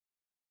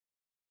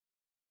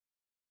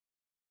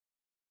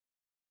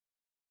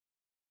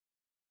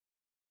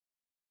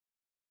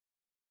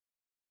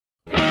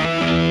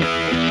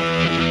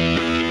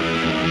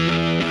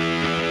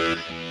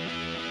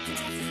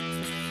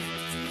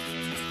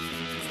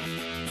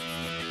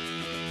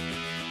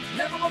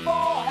Never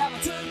before have I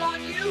turned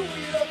on you.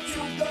 You look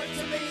too good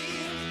to me.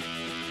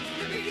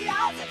 The beady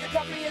eyes that can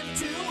cut me in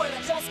two, and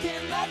I just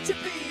can't let you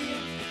be.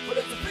 But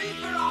it's a free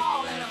for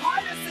all, and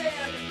hard as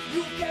said,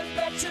 you can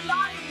bet your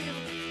life.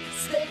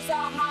 Stakes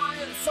are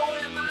high, and so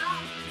am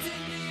I. It's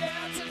in the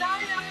air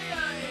tonight.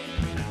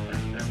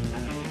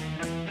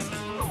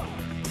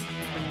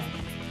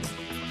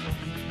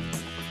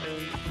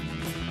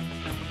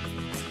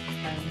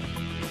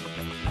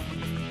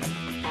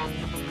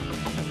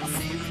 I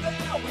see you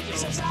there with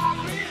your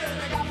shiny beard, and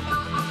I got my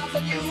eyes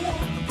on you.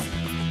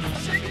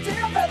 Shake your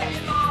tail feather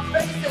in my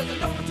face, there's a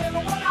don't tell me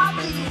what I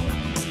do.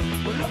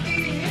 Well, looky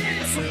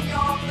here, swing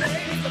your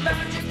blades, the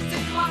magic's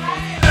in my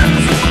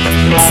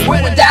hands.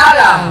 When in doubt,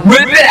 I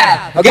rip it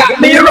out. I got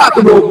me a rock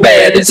and roll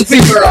band, it's a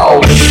fever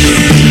all.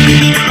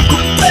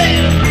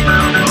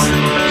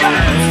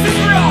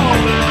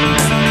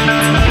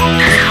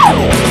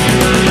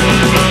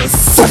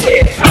 Suck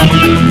it.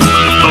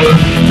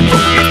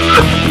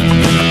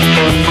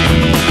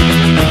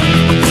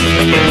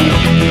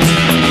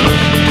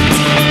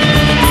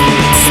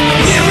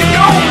 Here we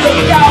go,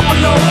 look out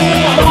below.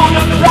 I'm on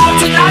the crowd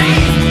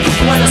tonight.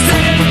 When I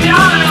sit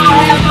down,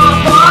 I'll have my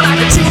fun. I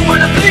can chew when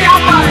I think I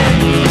might.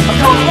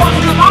 Come on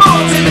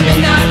to the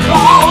midnight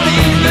ball. The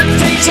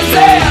invitation's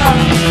there.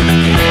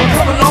 I'm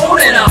coming alone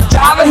and I'm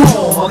driving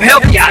home. I'm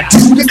helping you, I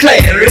do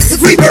declare it's a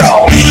free for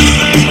all.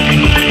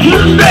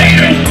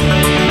 Baby.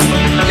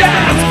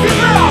 Yeah, it's a free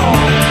for all.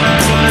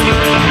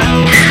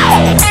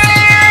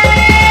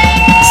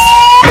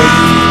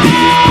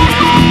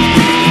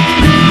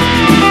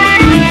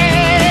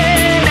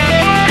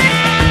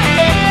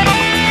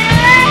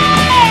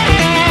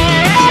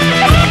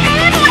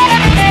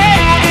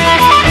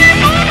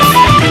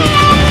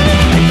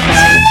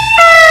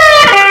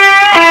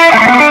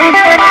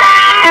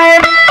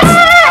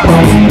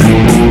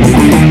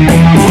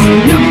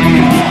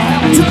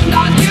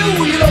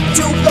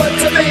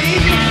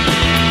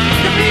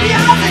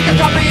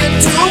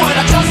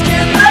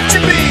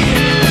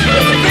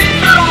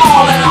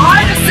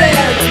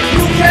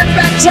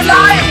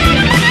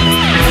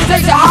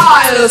 Stakes are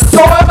high,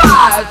 so am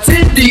I. It's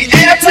in the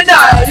air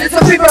tonight. It's a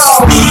free for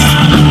all. It's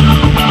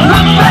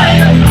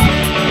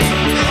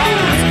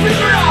a free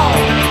for all.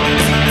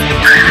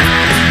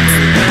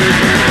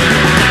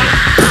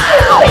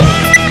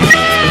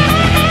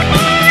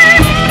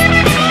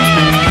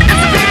 It's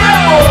a free for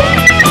all.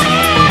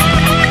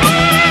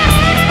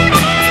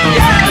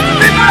 Yeah, it's a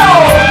free for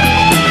all.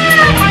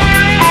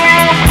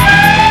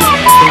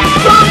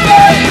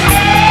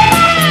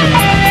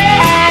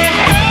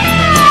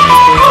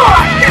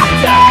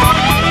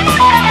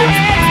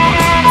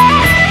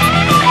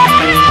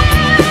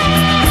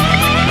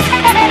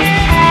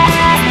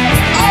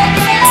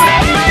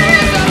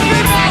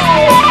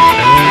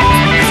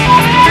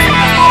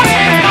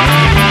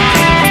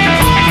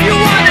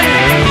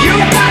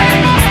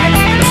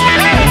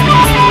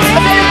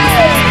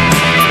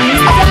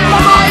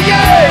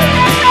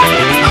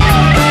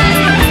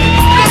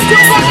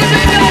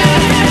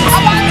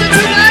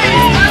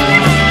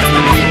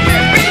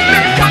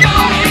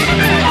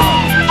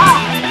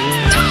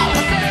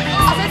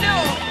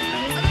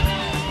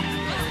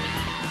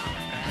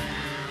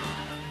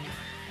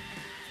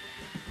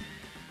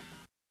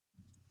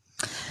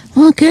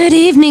 Well, good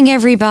evening,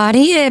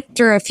 everybody.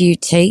 After a few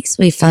takes,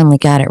 we finally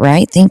got it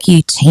right. Thank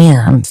you,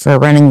 Tam, for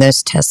running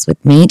those tests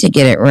with me to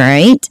get it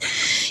right.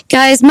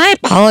 Guys, my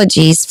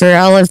apologies for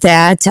all of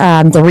that,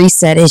 the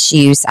reset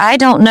issues. I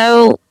don't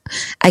know.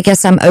 I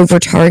guess I'm over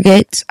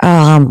target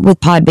with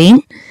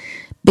Podbean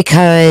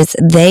because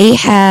I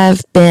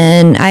have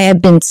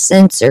been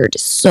censored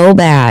so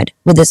bad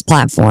with this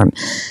platform.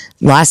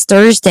 Last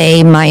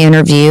Thursday, my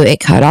interview,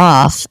 it cut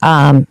off.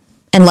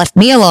 And left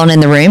me alone in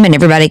the room and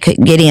everybody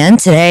couldn't get in.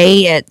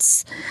 Today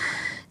it's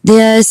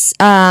this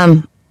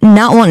not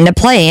wanting to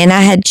play, and I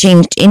haven't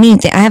changed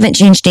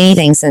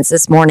anything since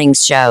this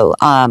morning's show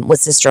with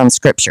Sister on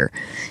Scripture.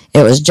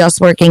 It was just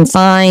working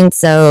fine,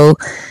 so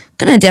I'm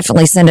gonna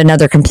definitely send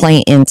another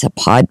complaint into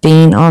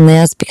Podbean on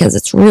this because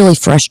it's really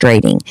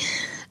frustrating.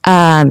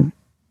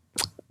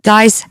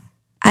 Guys,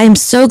 I'm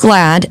so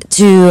glad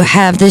to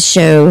have this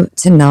show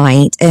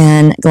tonight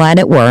and glad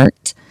it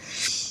worked.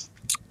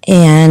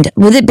 And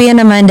with it being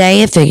a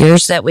Monday, it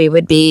figures that we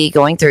would be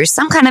going through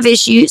some kind of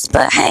issues.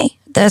 But hey,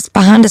 that's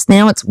behind us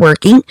now. It's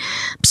working.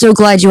 I'm so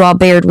glad you all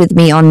bared with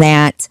me on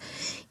that.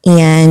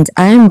 And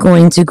I'm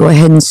going to go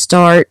ahead and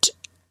start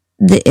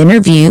the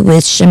interview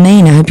with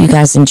Shemane. I hope you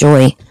guys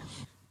enjoy.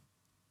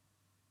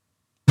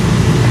 All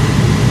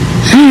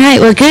right.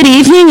 Well, good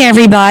evening,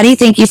 everybody.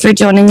 Thank you for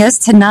joining us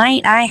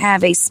tonight. I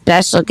have a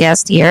special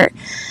guest here.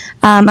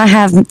 I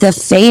have the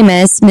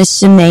famous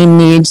Miss Shemane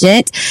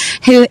Nugent,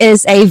 who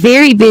is a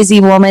very busy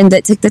woman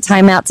that took the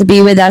time out to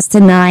be with us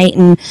tonight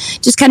and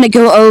just kind of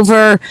go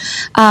over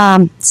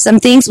some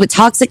things with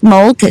toxic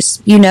mold,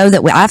 because you know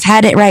that I've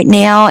had it right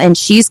now and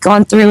she's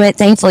gone through it.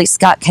 Thankfully,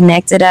 Scott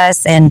connected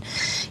us, and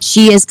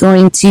she is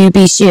going to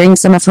be sharing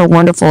some of her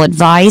wonderful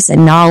advice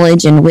and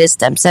knowledge and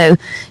wisdom. So,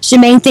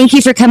 Shemane, thank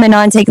you for coming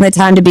on, taking the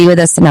time to be with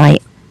us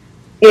tonight.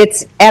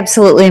 It's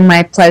absolutely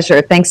my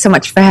pleasure. Thanks so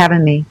much for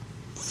having me.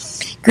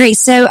 Great.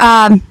 So,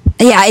 yeah,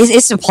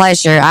 it's a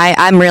pleasure.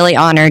 I'm really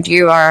honored.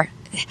 You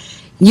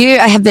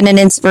have been an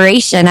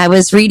inspiration. I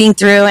was reading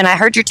through and I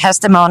heard your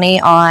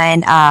testimony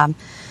on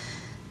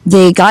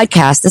the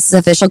Godcast. This is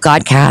official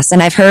Godcast.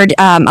 And I've heard,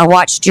 I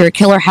watched your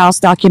Killer House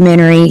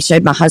documentary,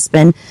 showed my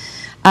husband,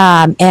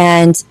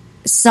 and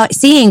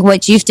seeing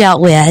what you've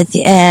dealt with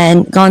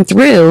and gone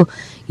through,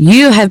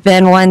 you have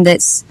been one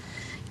that's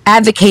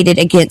advocated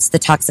against the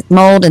toxic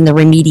mold and the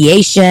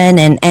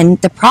remediation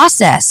and the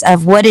process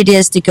of what it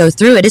is to go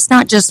through it. It's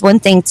not just one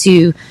thing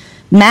to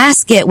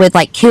mask it with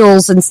like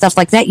kills and stuff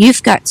like that.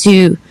 You've got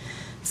to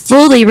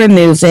fully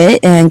remove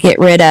it and get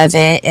rid of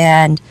it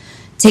and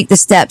take the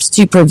steps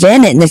to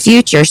prevent it in the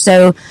future.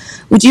 So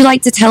would you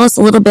like to tell us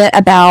a little bit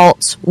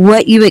about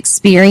what you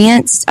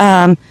experienced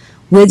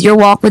with your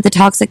walk with the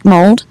toxic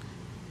mold?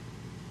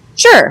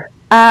 Sure.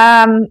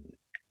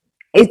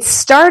 It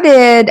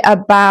started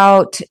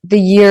about the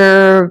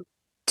year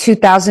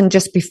 2000,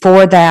 just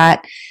before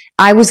that.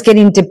 I was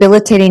getting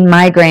debilitating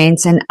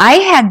migraines, and I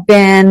had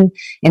been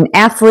an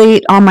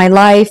athlete all my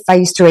life. I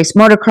used to race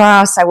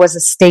motocross. I was a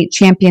state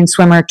champion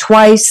swimmer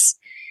twice,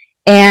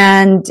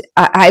 and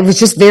I was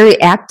just very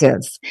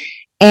active.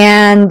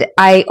 And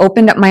I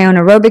opened up my own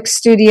aerobics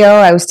studio.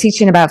 I was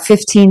teaching about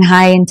 15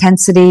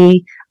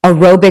 high-intensity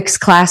aerobics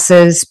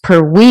classes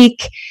per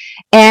week,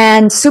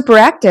 and super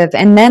active.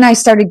 And then I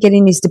started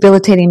getting these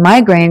debilitating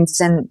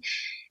migraines,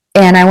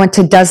 and I went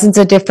to dozens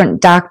of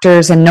different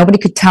doctors, and nobody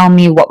could tell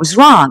me what was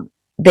wrong.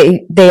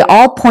 They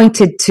all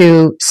pointed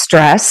to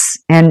stress,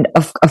 and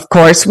of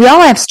course we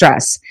all have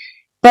stress.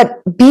 But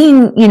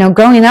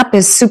growing up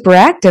as super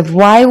active,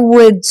 why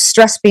would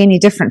stress be any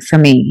different for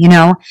me?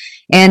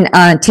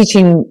 And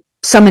teaching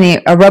so many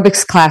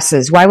aerobics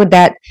classes, why would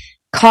that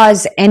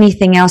cause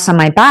anything else on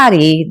my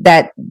body?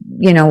 Why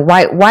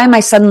am I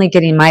suddenly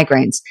getting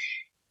migraines?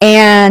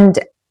 And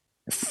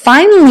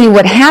finally,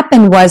 what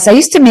happened was I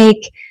used to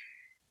make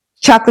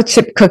chocolate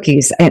chip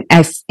cookies. And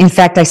in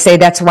fact, I say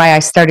that's why I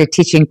started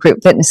teaching group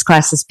fitness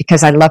classes,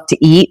 because I love to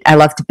eat, I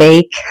love to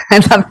bake, I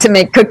love to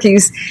make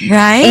cookies.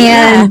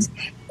 Right.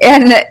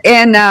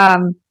 And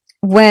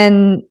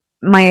when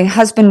my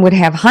husband would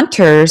have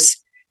hunters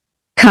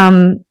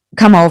come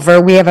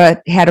over, we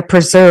had a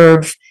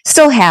preserve,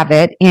 still have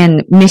it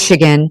in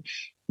Michigan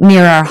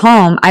near our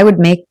home. I would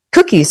make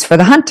cookies for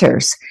the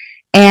hunters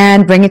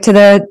and bring it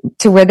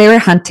to where they were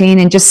hunting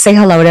and just say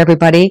hello to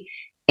everybody.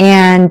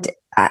 And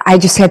I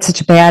just had such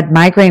a bad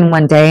migraine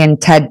one day,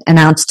 and Ted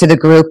announced to the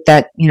group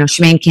that,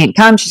 Shemane can't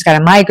come. She's got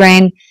a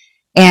migraine.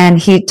 And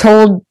he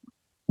told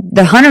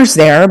the hunters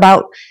there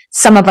about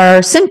some of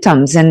our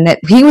symptoms, and that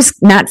he was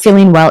not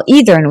feeling well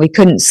either, and we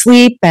couldn't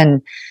sleep,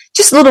 and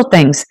just little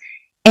things.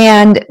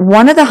 And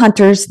one of the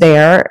hunters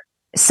there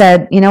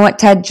said, "You know what,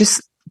 Ted,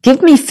 just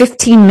give me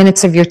 15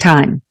 minutes of your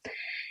time,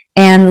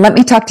 and let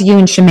me talk to you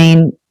and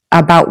Shemane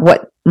about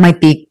what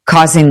might be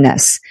causing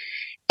this."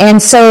 And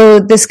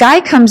so this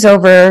guy comes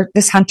over,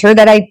 this hunter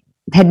that I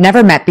had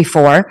never met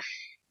before,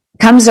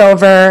 comes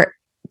over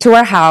to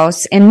our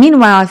house. And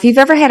meanwhile, if you've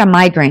ever had a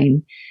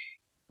migraine,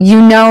 you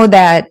know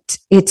that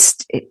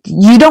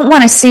you don't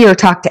want to see or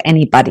talk to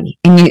anybody.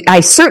 And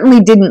I certainly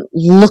didn't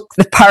look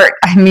the part.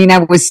 I mean, I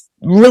was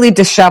really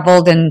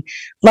disheveled, and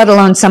let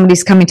alone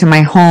somebody's coming to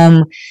my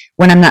home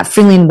when I'm not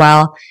feeling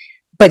well.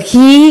 But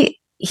he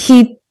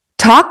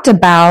talked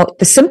about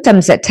the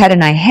symptoms that Ted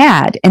and I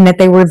had, and that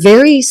they were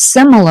very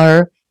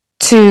similar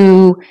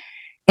to,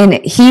 and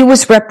he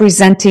was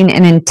representing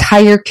an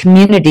entire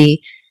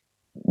community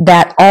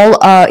that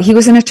he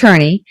was an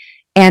attorney,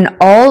 and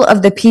all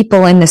of the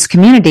people in this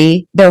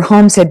community, their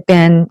homes had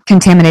been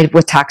contaminated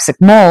with toxic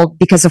mold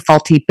because of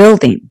faulty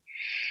building.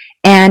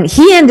 And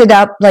he ended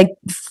up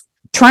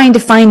trying to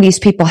find these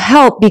people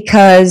help,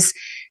 because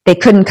they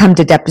couldn't come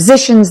to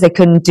depositions, they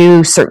couldn't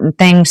do certain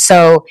things.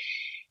 So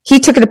he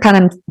took it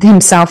upon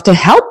himself to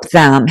help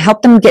them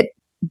get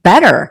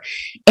better.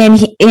 And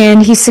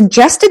he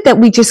suggested that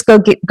we just go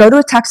to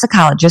a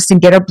toxicologist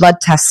and get our blood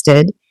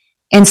tested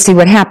and see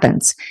what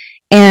happens.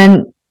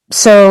 And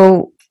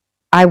so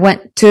I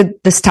went to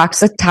this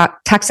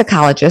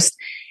toxicologist,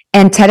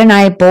 and Ted and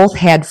I both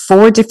had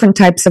 4 different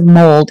types of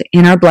mold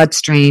in our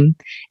bloodstream.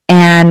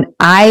 And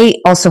I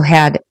also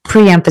had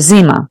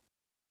pre-emphysema.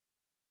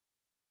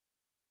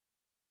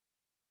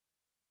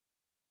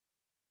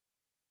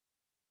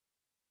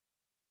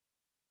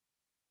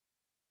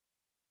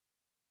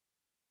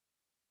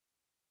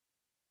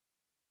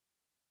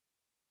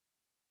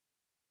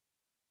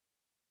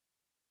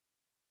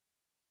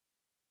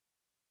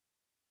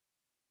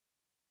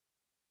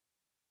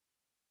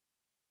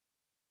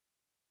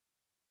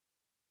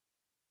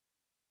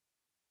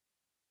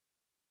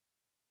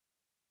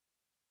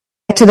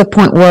 To the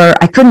point where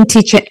I couldn't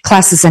teach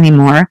classes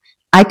anymore.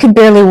 I could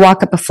barely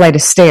walk up a flight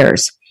of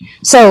stairs.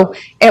 So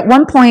at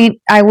one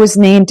point, I was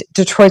named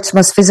Detroit's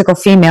most physical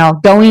female,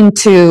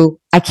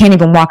 I can't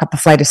even walk up a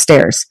flight of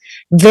stairs.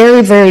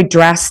 Very, very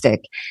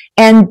drastic.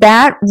 And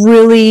that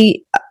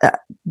really,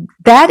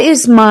 that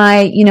is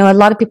my, a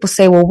lot of people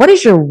say, well, what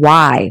is your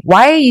why?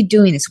 Why are you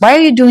doing this? Why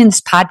are you doing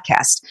this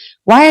podcast?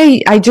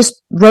 I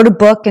just wrote a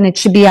book and it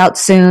should be out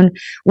soon.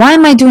 Why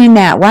am I doing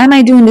that? Why am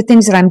I doing the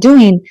things that I'm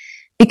doing?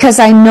 Because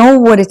I know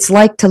what it's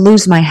like to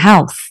lose my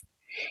health.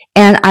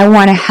 And I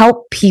want to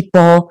help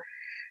people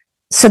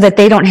so that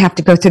they don't have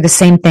to go through the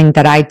same thing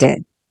that I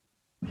did.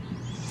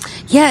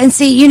 Yeah. And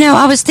see,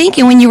 I was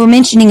thinking when you were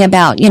mentioning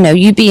about,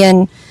 you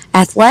being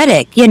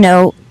athletic,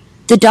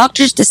 the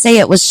doctors to say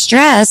it was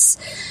stress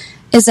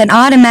is an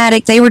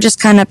automatic. They were just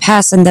kind of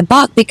passing the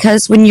buck,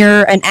 because when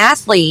you're an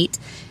athlete,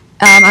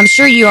 I'm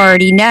sure you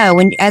already know,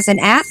 when as an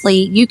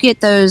athlete, you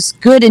get those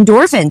good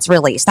endorphins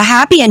released, the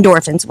happy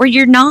endorphins, where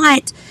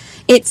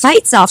it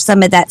fights off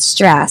some of that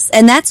stress.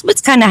 And that's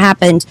what's kind of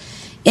happened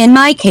in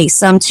my case,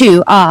 some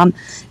too,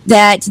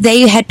 that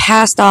they had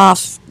passed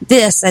off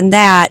this and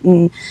that.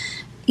 And,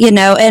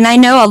 and I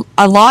know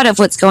a lot of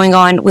what's going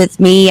on with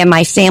me and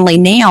my family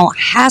now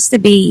has to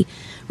be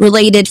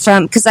related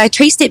because I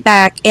traced it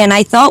back, and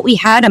I thought we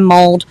had a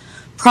mold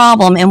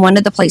problem in one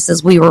of the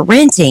places we were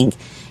renting.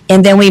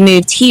 And then we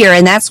moved here,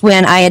 and that's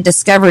when I had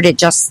discovered it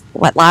just,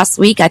 last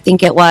week, I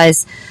think it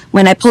was,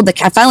 when I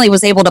finally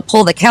was able to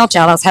pull the couch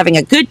out. I was having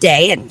a good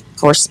day, and of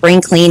course, spring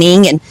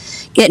cleaning and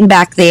getting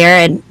back there.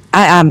 And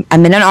I'm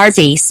in an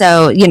RV,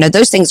 so,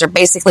 those things are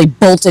basically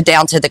bolted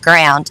down to the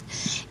ground.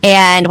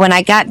 And when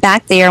I got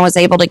back there and was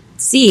able to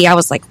see, I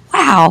was like,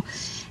 wow.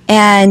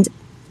 And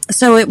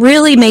so it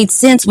really made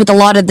sense with a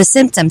lot of the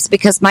symptoms,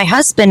 because my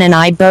husband and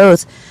I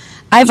both,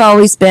 I've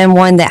always been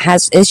one that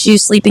has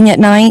issues sleeping at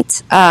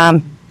night.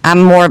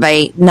 I'm more of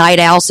a night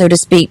owl, so to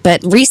speak.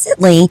 But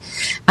recently,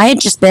 I had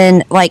just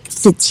been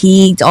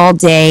fatigued all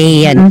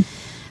day. And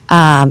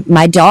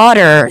my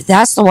daughter,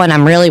 that's the one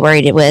I'm really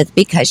worried with,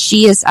 because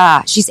she's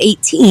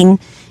 18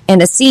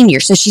 and a senior.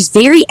 So she's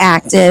very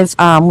active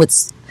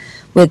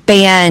with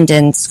band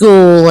and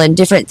school and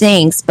different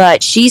things.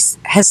 But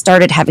has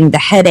started having the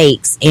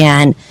headaches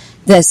and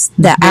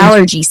the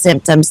allergy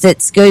symptoms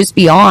that goes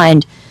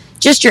beyond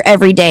just your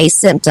everyday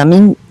symptom.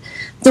 And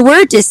the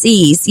word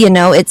disease,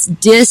 it's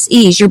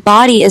dis-ease. Your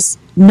body is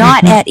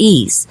not at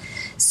ease.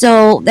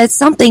 So that's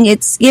something,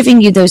 it's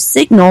giving you those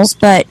signals.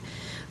 But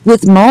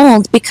with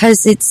mold,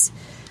 because it's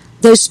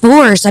those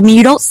spores,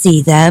 you don't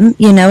see them.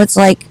 It's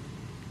like,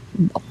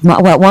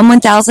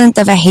 1/1000th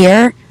of a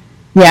hair?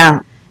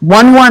 Yeah.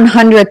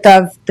 1/100th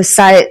of the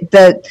size,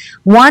 the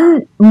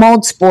one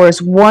mold spore is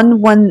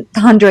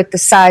 1/100th the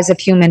size of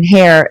human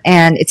hair,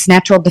 and its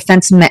natural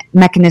defense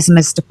mechanism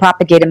is to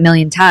propagate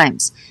 1,000,000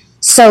 times.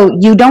 So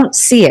you don't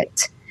see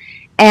it.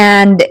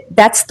 And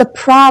that's the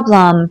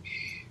problem.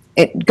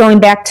 Going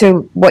back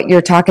to what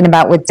you're talking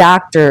about with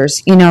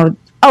doctors,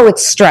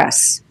 it's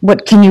stress.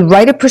 Can you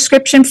write a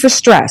prescription for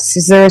stress?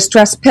 Is there a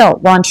stress pill?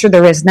 Well, I'm sure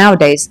there is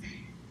nowadays.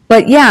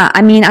 But yeah,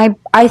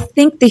 I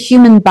think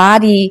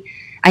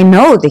I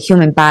know the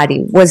human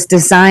body was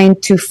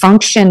designed to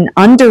function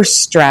under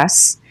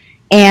stress.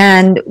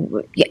 And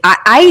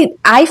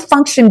I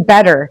function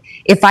better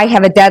if I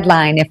have a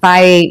deadline, if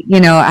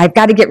I've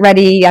got to get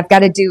ready, I've got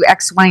to do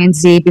X, Y, and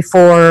Z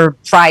before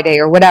Friday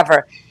or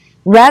whatever,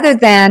 rather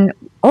than,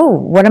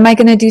 what am I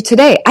going to do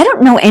today? I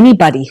don't know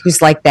anybody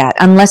who's like that,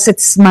 unless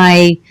it's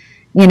my,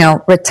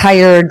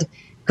 retired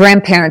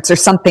grandparents or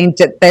something,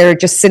 that they're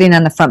just sitting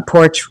on the front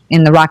porch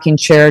in the rocking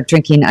chair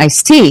drinking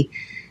iced tea.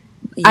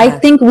 Yeah. I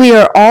think we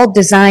are all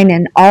designed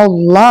and all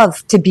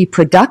love to be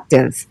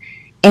productive.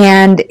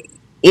 And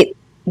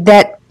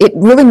it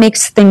really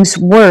makes things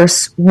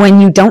worse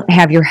when you don't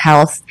have your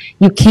health.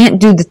 You can't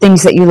do the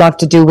things that you love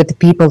to do with the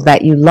people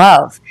that you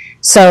love.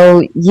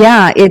 So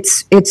yeah,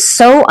 it's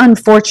so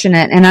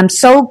unfortunate, and I'm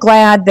so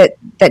glad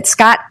that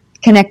Scott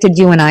connected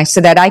you and I so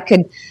that I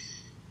could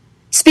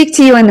speak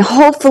to you and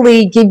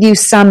hopefully give you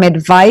some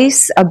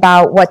advice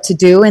about what to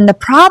do. And the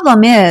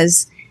problem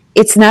is,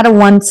 it's not a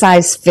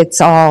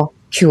one-size-fits-all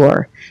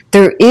cure.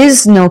 There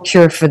is no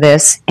cure for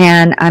this,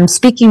 and I'm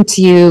speaking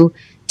to you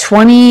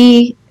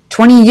 20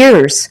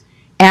 years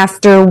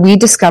after we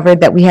discovered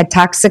that we had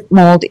toxic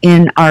mold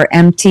in our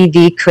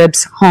MTV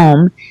Cribs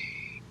home,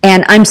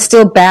 and I'm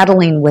still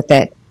battling with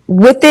it.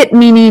 With it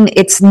meaning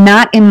it's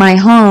not in my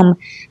home,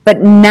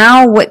 but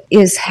now what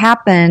is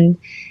happened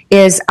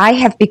is I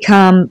have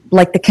become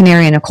like the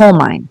canary in a coal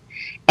mine.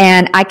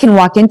 And I can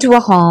walk into a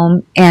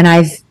home, and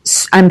I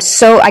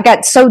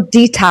got so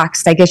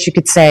detoxed, I guess you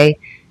could say.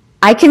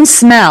 I can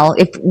smell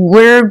if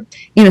we're,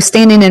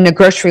 standing in a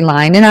grocery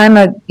line, and I'm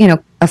a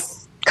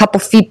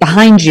couple feet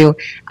behind you.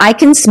 I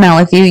can smell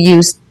if you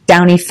use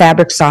Downy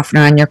fabric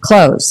softener on your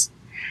clothes.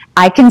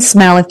 I can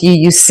smell if you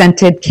use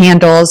scented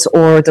candles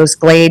or those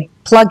Glade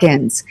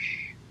plug-ins.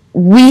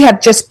 We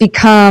have just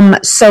become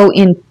so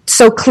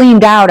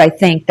cleaned out, I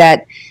think,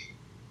 that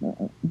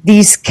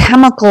these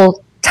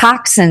chemical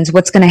toxins,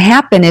 what's going to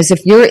happen is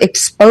if you're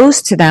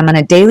exposed to them on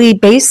a daily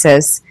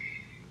basis,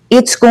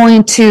 it's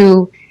going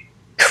to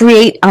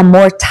create a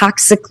more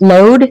toxic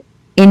load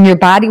in your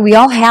body. We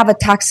all have a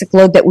toxic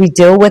load that we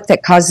deal with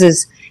that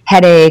causes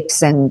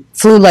headaches and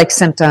flu-like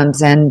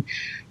symptoms and,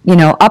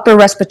 upper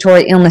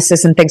respiratory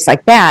illnesses and things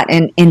like that,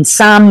 and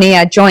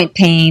insomnia, joint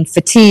pain,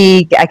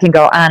 fatigue. I can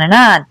go on and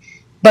on.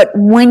 But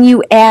when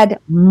you add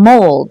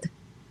mold,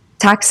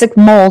 toxic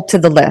mold to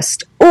the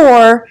list,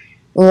 or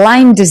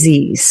Lyme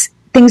disease,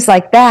 things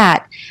like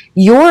that,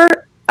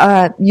 your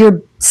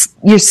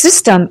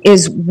system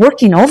is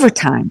working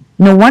overtime.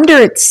 No wonder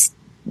it's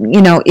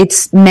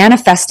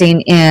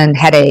manifesting in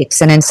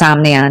headaches and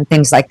insomnia and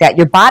things like that.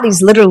 Your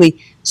body's literally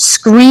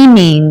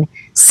screaming,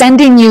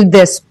 sending you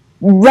this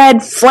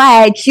red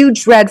flag,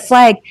 huge red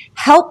flag,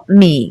 help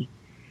me.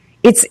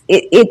 It's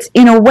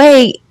in a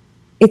way,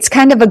 it's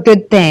kind of a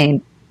good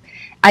thing.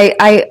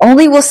 I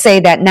only will say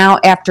that now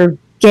after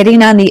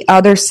getting on the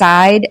other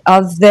side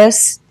of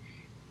this,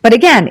 but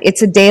again,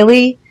 it's a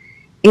daily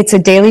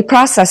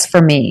process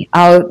for me.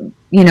 I'll,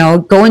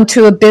 go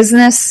into a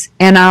business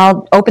and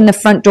I'll open the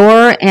front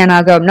door and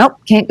I'll go, nope,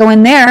 can't go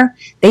in there.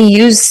 They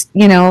use,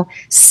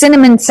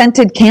 cinnamon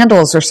scented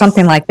candles or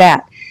something like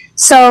that.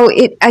 So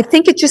I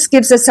think it just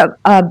gives us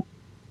a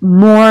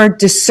more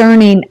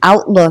discerning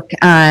outlook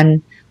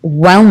on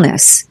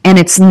wellness. And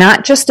it's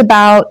not just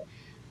about,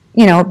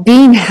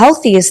 being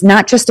healthy is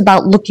not just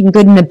about looking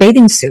good in a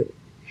bathing suit.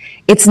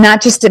 It's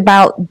not just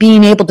about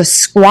being able to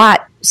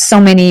squat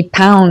so many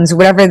pounds,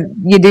 whatever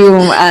you do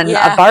on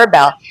a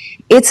barbell.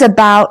 It's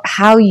about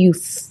how you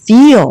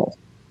feel.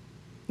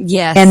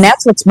 Yes. And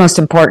that's what's most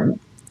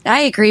important.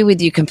 I agree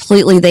with you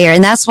completely there.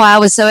 And that's why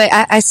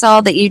I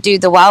saw that you do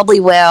the Wildly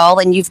Well,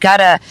 and you've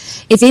got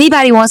if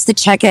anybody wants to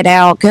check it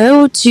out,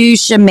 go to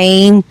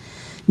Shemane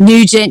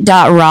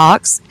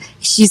Nugent.rocks.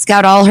 She's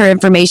got all her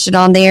information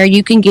on there.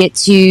 You can get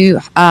to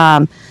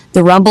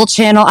the Rumble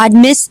channel. I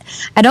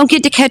don't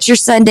get to catch your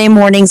Sunday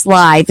mornings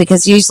live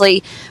because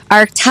usually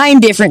our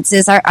time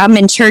differences I'm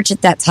in church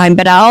at that time,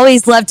 but I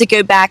always love to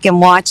go back and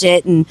watch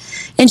it and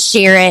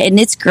share it. And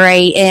it's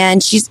great.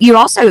 And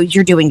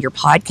you're doing your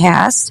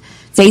podcast,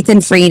 Faith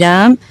and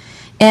Freedom.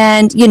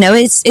 And,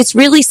 it's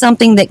really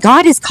something that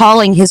God is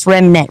calling his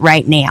remnant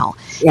right now.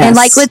 Yes. And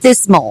like with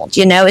this mold,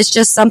 it's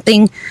just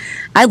something,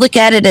 I look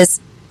at it as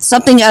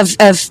something of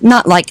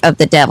not like of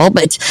the devil,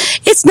 but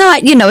it's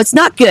not, it's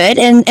not good.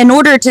 And in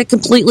order to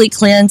completely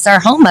cleanse our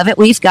home of it,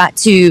 we've got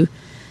to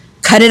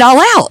cut it all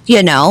out,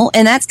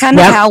 and that's kind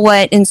of how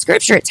what in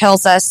scripture it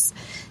tells us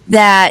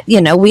that,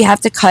 we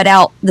have to cut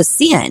out the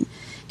sin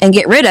and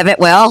get rid of it.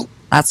 Well,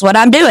 that's what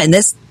I'm doing.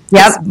 This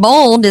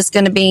mold is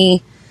going to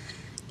be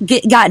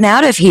gotten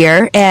out of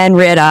here and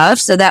rid of.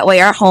 So that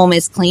way our home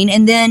is clean.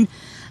 And then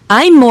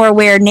I'm more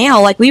aware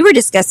now, like we were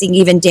discussing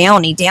even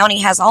Downy. Downy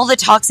has all the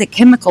toxic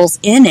chemicals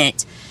in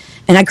it.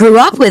 And I grew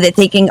up with it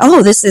thinking,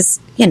 oh, this is,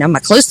 my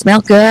clothes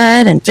smell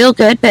good and feel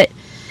good. But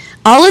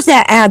all of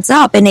that adds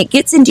up and it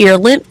gets into your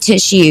lymph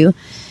tissue.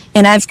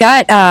 And I've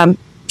got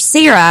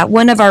Sarah,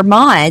 one of our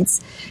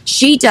mods,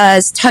 she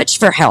does Touch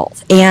for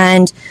Health.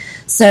 And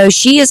so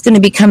she is going to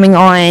be coming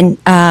on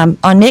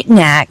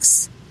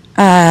Knickknacks.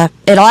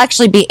 It'll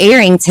actually be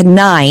airing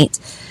tonight.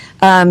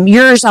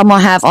 Yours I'm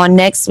going to have on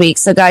next week.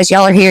 So guys,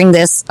 y'all are hearing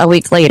this a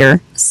week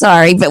later.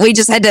 Sorry, but we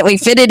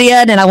fit it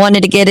in and I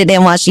wanted to get it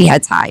in while she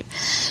had time.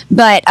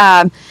 But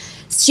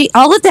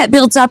all of that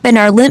builds up in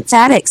our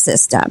lymphatic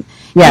system.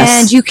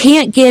 Yes.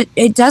 And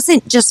it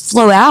doesn't just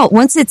flow out.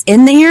 Once it's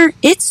in there,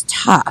 it's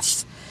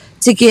tough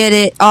to get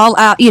it all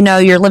out,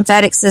 your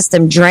lymphatic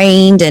system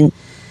drained. And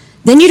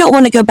then you don't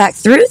want to go back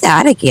through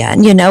that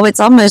again. It's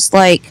almost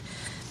like,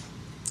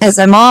 as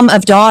a mom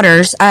of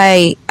daughters,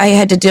 I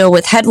had to deal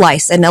with head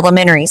lice in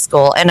elementary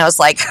school. And I was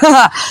like,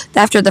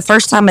 after the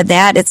first time of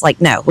that, it's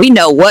like, no, we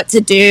know what to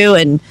do.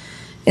 And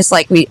it's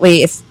like, we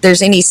if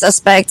there's any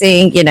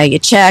suspecting, you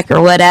check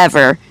or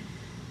whatever.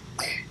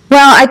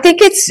 Well, I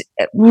think it's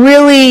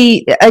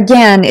really,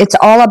 again, it's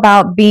all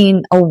about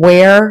being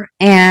aware.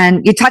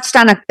 And you touched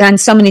on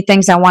so many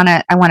things I want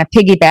to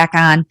piggyback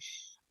on.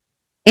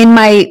 In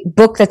my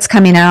book that's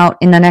coming out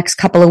in the next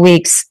couple of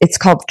weeks, it's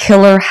called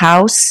Killer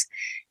House.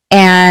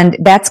 And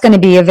that's going to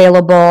be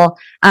available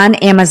on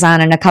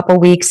Amazon in a couple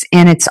weeks.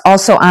 And it's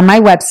also on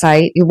my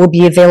website. It will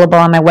be available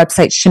on my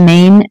website,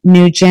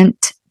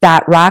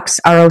 ShemaneNugent.rocks,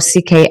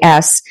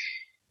 ROCKS.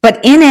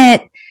 But in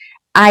it,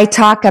 I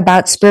talk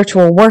about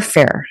spiritual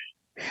warfare.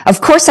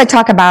 Of course, I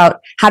talk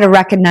about how to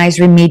recognize,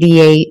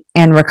 remediate,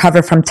 and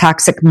recover from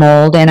toxic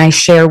mold. And I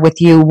share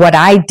with you what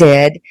I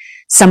did,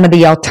 some of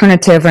the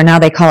alternative, or now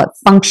they call it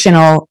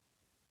functional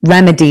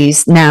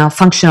remedies now,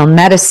 functional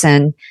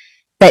medicine,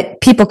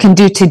 that people can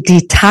do to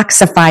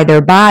detoxify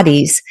their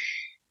bodies.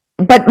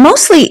 But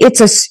mostly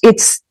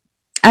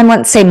I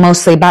wouldn't say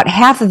mostly, about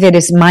half of it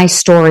is my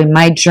story,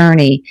 my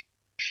journey.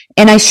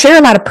 And I share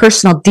a lot of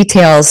personal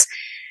details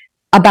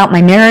about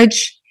my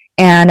marriage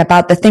and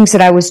about the things that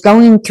I was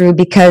going through,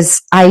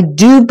 because I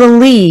do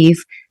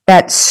believe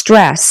that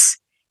stress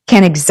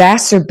can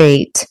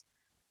exacerbate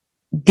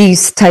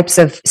these types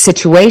of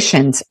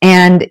situations.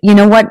 And you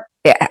know what?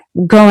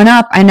 Growing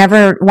up, I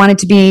never wanted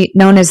to be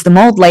known as the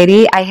mold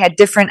lady. I had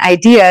different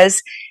ideas,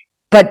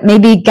 but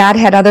maybe God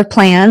had other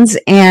plans,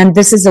 and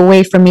this is a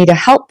way for me to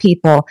help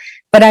people.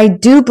 But I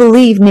do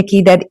believe,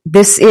 Nikki, that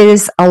this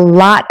is a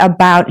lot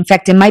about, in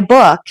fact, in my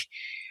book,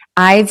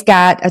 I've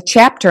got a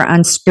chapter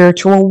on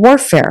spiritual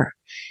warfare.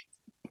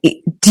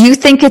 Do you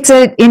think it's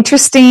an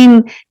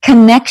interesting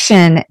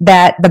connection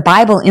that the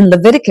Bible in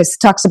Leviticus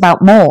talks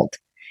about mold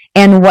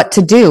and what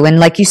to do? And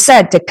like you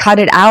said, to cut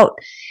it out.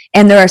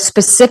 And there are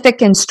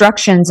specific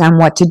instructions on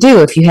what to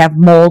do if you have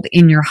mold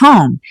in your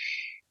home.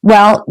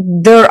 Well,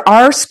 there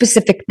are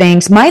specific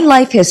things. My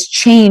life has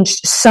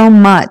changed so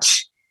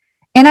much.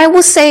 And I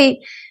will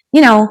say,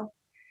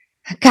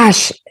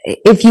 gosh,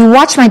 if you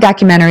watch my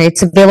documentary,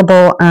 it's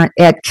available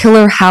at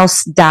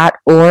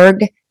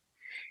killerhouse.org.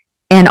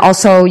 And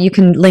also you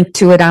can link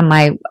to it on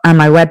my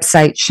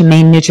website,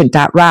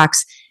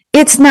 ShemaneNugent.rocks.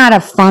 It's not a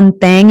fun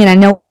thing. And I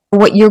know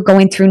what you're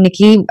going through,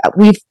 Nikki.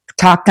 We've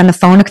talked on the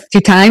phone a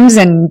few times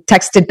and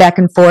texted back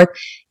and forth.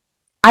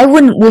 I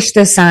wouldn't wish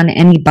this on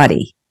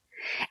anybody.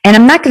 And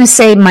I'm not going to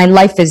say my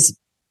life is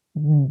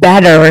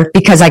better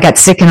because I got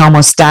sick and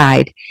almost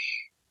died.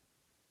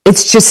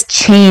 It's just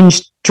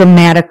changed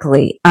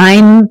dramatically.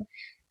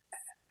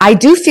 I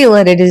do feel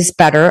that it is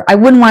better. I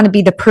wouldn't want to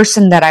be the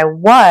person that I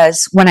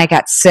was when I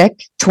got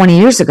sick 20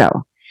 years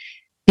ago.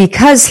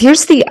 Because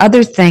here's the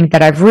other thing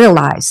that I've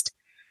realized.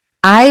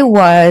 I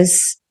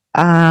was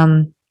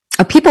a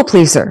people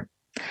pleaser.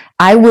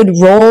 I would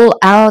roll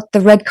out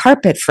the red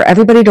carpet for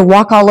everybody to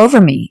walk all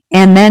over me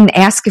and then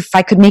ask if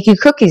I could make you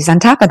cookies on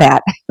top of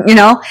that.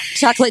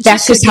 Chocolate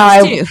that's chip just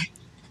how cookies too.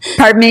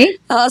 Pardon me?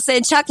 I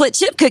said chocolate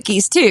chip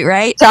cookies too,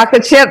 right?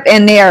 Chocolate chip,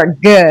 and they are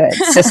good,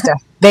 sister.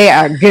 They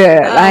are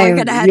good. I'm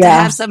going to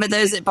have some of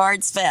those at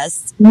Bard's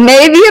Fest.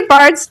 Maybe at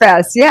Bard's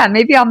Fest. Yeah,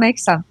 maybe I'll make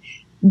some.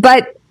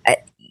 But,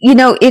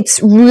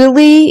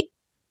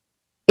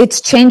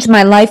 it's changed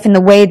my life in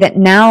the way that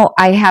now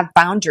I have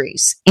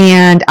boundaries.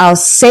 And I'll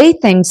say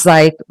things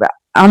like,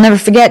 I'll never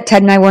forget,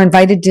 Ted and I were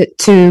invited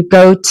to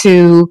go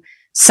to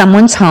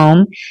someone's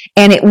home.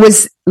 And it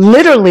was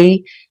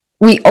literally,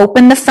 we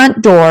opened the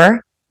front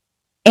door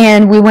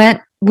and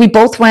we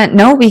both went,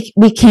 no, we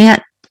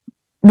can't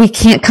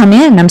come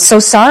in. I'm so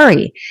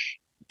sorry.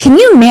 Can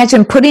you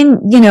imagine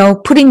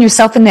putting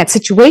yourself in that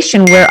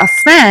situation where a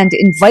friend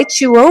invites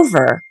you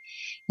over,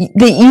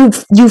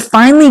 that you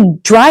finally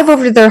drive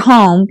over to their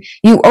home,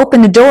 you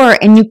open the door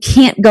and you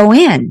can't go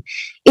in?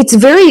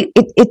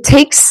 It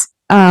takes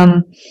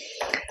a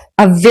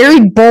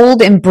very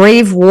bold and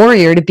brave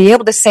warrior to be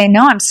able to say,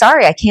 no, I'm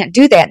sorry, I can't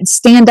do that, and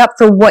stand up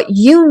for what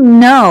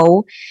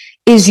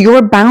is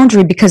your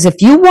boundary. Because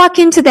if you walk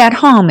into that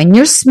home and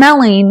you're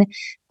smelling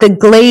the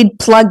Glade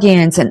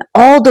plugins and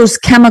all those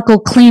chemical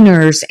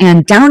cleaners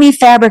and Downy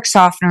fabric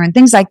softener and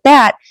things like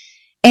that,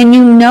 and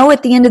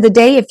at the end of the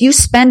day, if you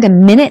spend a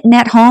minute in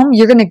that home,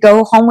 you're going to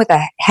go home with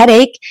a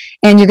headache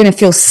and you're going to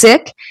feel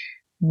sick.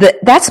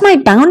 That's my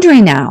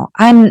boundary now.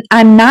 I'm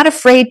not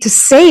afraid to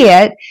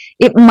say it.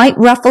 It might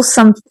ruffle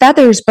some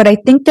feathers, but I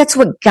think that's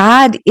what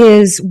God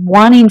is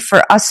wanting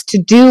for us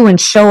to do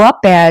and show up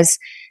as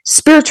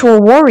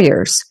spiritual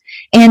warriors.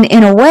 And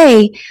in a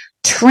way,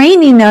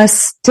 training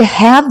us to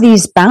have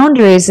these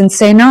boundaries and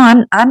say,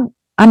 no, I'm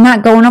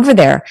not going over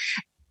there.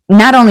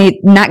 Not only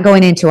not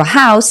going into a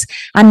house,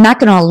 I'm not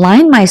going to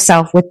align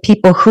myself with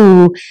people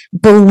who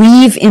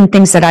believe in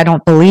things that I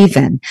don't believe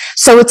in.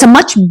 So it's a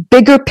much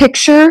bigger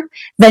picture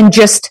than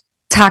just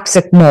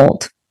toxic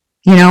mold,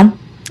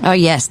 Oh,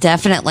 yes,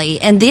 definitely.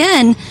 And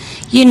then,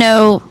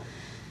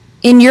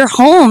 in your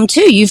home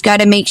too, you've got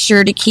to make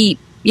sure to keep,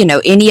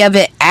 any of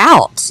it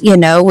out,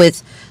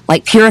 with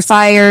like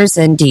purifiers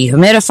and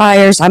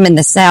dehumidifiers. I'm in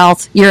the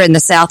South. You're in the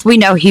South. We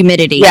know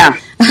humidity. Yeah.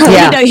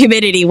 We know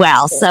humidity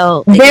well.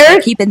 So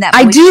keeping that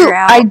out.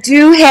 I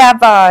do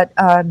have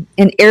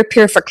an air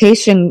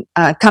purification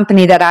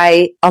company that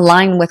I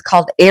align with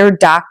called Air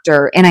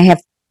Doctor, and I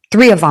have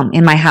 3 of them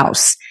in my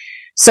house.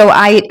 So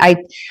I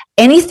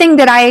anything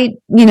that I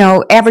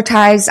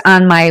advertise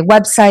on my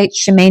website,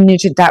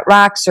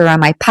 ShemaneNugent.rocks, or on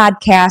my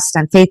podcast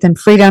on Faith and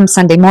Freedom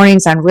Sunday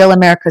mornings on Real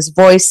America's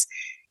Voice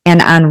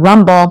and on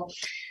Rumble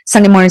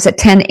Sunday mornings at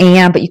 10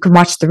 a.m., but you can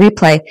watch the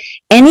replay.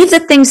 Any of the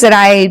things that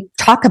I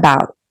talk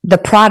about, the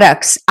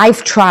products,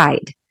 I've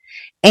tried.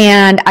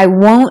 And I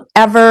won't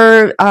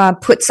ever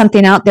put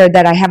something out there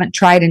that I haven't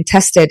tried and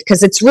tested,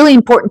 because it's really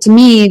important to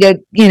me that,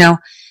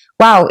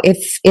 wow,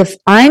 if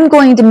I'm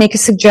going to make a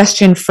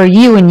suggestion for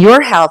you and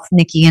your health,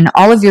 Nikki, and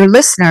all of your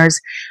listeners,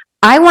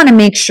 I want to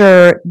make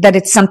sure that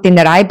it's something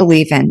that I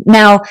believe in.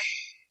 Now,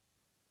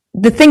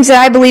 the things that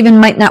I believe in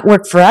might not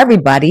work for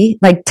everybody.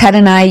 Like Ted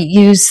and I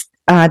use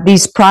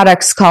these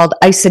products called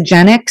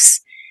Isogenics.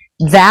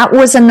 That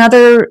was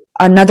another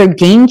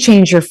game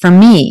changer for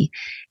me.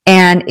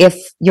 And if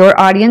your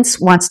audience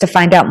wants to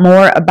find out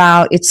more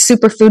about its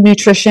superfood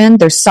nutrition,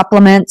 there's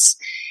supplements,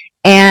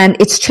 and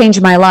it's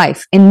changed my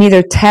life. And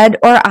neither Ted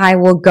or I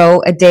will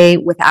go a day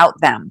without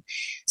them.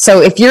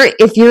 So if your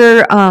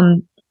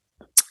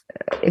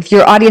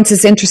audience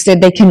is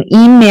interested, they can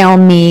email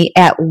me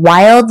at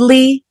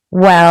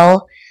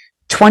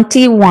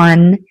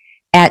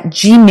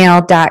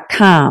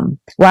wildlywell21@gmail.com.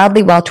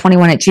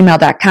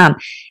 Wildlywell21@gmail.com.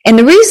 And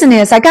the reason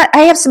is I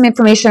have some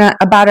information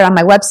about it on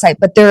my website,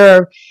 but there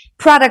are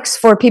products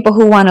for people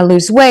who want to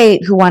lose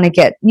weight, who want to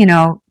get,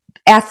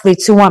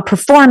 athletes who want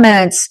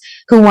performance,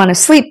 who want to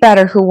sleep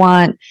better, who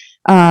want,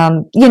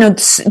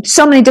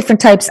 so many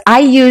different types. I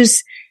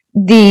use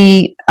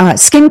the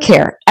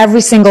skincare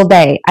every single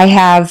day. I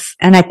have,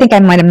 and I think I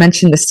might have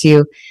mentioned this to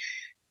you,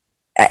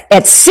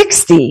 at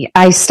 60,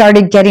 I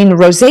started getting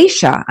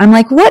rosacea. I'm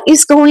like, what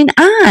is going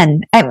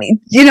on? I mean,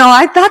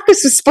 I thought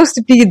this was supposed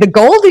to be the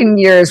golden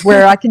years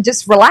where I can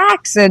just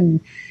relax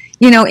and,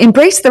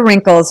 embrace the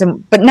wrinkles.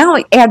 But now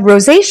I add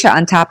rosacea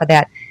on top of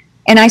that.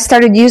 And I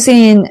started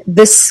using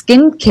this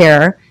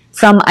skincare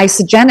from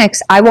Isogenics.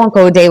 I won't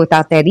go a day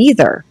without that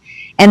either.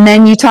 And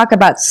then you talk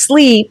about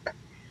sleep.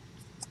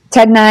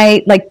 Ted and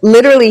I,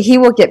 literally, he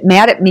will get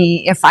mad at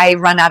me if I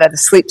run out of the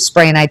sleep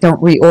spray and I don't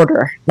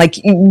reorder.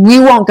 We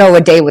won't go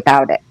a day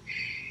without it.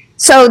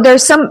 So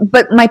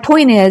but my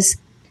point is,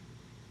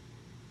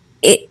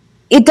 it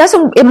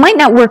might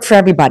not work for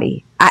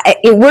everybody.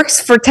 It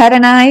works for Ted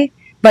and I,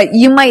 but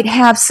you might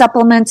have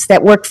supplements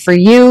that work for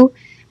you.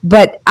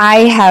 But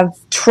I have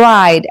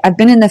tried, I've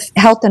been in the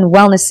health and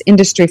wellness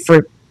industry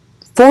for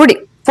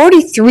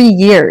 43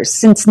 years.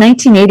 Since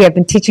 1980, I've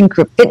been teaching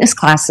group fitness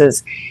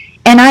classes.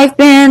 And I've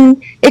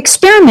been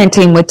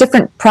experimenting with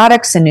different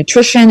products and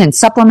nutrition and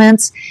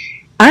supplements.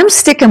 I'm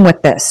sticking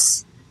with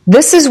this.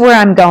 This is where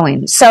I'm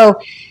going. So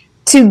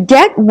to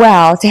get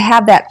well, to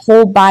have that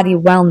whole body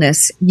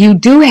wellness, you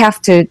do have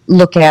to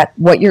look at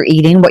what you're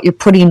eating, what you're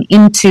putting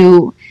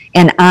into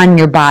and on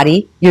your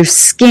body. Your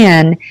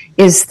skin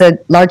is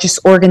the largest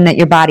organ that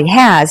your body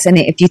has. And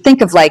if you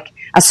think of like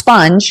a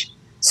sponge,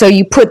 so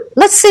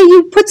let's say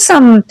you put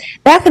some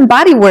Bath and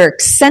Body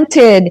Works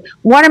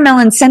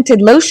watermelon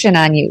scented lotion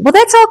on you. Well,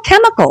 that's all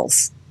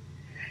chemicals.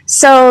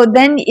 So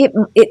then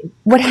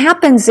what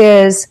happens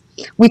is,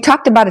 we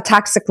talked about a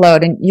toxic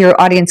load, and your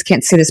audience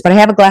can't see this, but I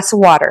have a glass of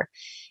water.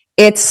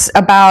 It's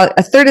about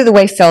a third of the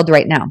way filled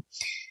right now.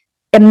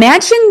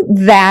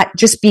 Imagine that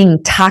just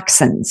being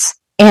toxins.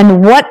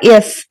 And what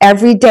if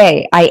every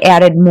day I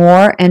added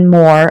more and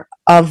more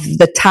of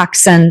the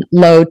toxin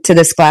load to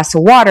this glass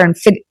of water, and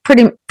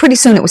pretty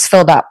soon it was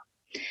filled up.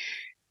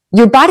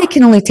 Your body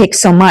can only take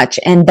so much,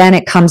 and then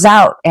it comes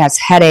out as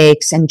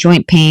headaches and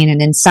joint pain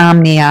and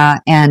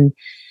insomnia and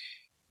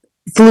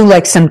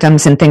flu-like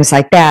symptoms and things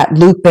like that,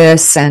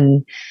 lupus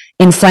and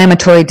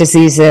inflammatory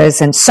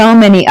diseases and so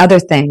many other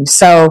things.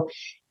 So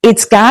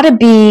it's got to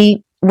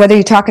be, whether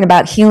you're talking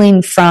about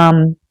healing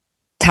from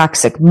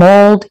toxic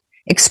mold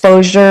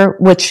exposure,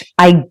 which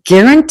I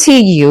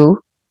guarantee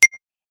you,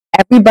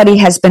 everybody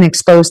has been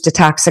exposed to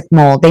toxic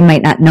mold. They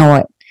might not know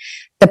it.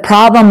 The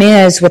problem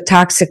is with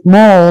toxic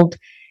mold,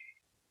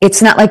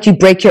 it's not like you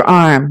break your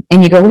arm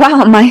and you go,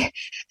 wow, my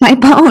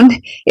bone,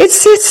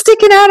 it's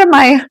sticking out of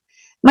my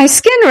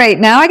skin right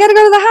now. I got to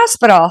go to the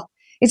hospital.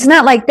 It's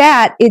not like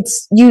that.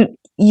 It's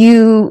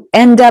you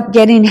end up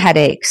getting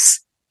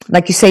headaches,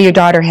 like you say your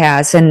daughter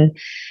has, and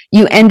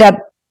you end up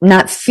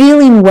not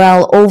feeling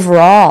well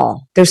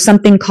overall. There's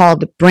something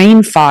called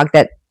brain fog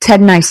that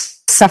Ted and I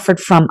suffered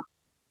from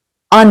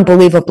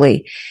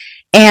unbelievably.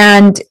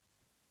 And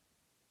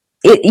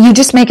you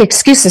just make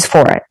excuses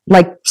for it,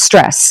 like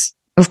stress.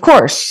 Of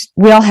course,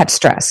 we all have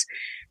stress.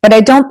 But I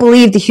don't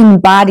believe the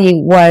human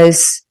body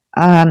was,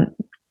 I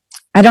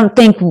don't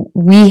think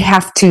we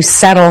have to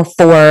settle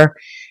for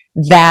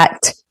that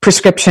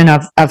prescription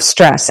of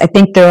stress. I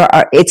think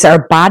it's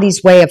our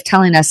body's way of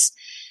telling us,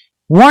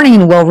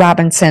 warning, Will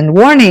Robinson,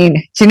 warning.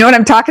 Do you know what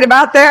I'm talking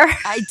about there?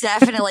 I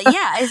definitely,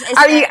 yeah.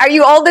 Are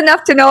you old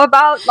enough to know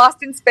about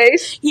Lost in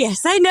Space?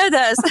 Yes, I know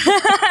those.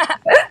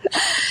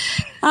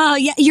 Oh,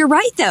 yeah, you're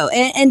right, though.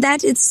 And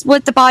that it's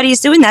what the body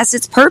is doing. That's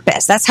its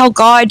purpose. That's how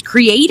God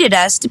created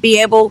us, to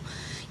be able,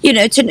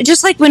 to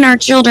just like when our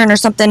children or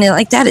something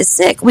like that is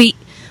sick, we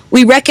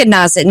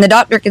recognize it, and the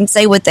doctor can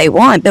say what they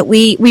want, but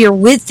we are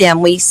with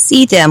them. We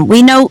see them.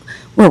 We know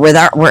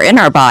we're in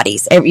our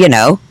bodies,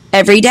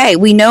 every day.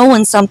 We know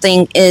when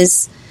something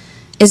is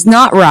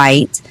not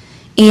right.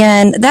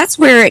 And that's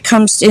where it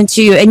comes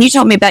into, and you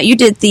told me about, you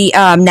did the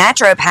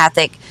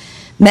naturopathic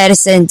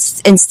medicine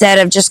instead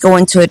of just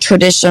going to a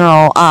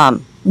traditional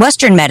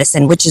Western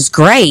medicine, which is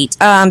great,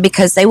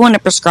 because they want to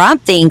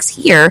prescribe things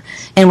here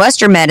in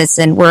Western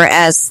medicine,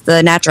 whereas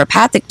the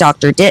naturopathic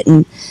doctor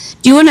didn't.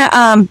 Do you want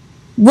to,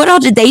 what all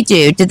did they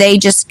do? Did they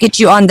just get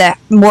you on the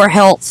more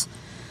health,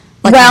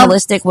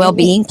 holistic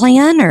well-being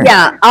plan? Or?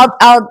 Yeah,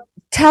 I'll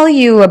tell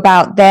you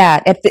about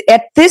that.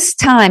 At this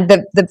time,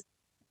 the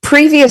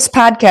previous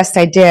podcast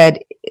I did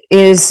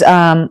is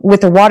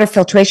with a water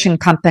filtration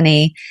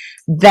company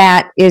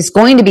that is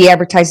going to be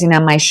advertising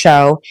on my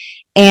show.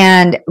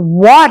 And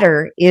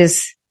water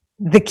is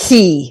the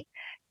key.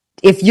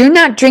 If you're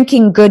not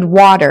drinking good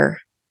water,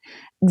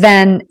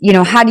 then,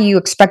 how do you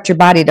expect your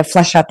body to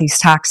flush out these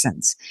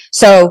toxins?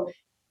 So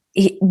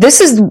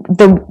this is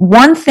the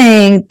one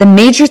thing, the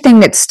major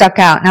thing that stuck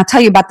out. And I'll tell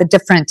you about the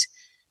different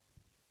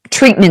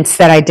treatments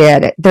that I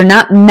did. They're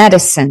not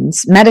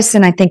medicines.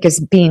 Medicine, I think, is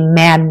being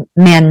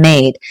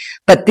man-made.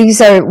 But these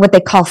are what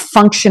they call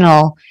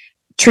functional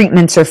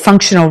treatments or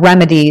functional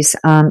remedies.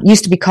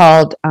 Used to be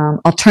called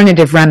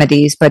alternative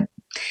remedies. But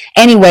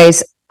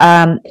anyways,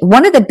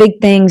 one of the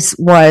big things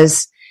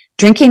was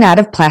drinking out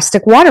of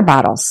plastic water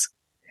bottles.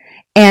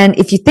 And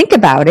if you think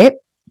about it,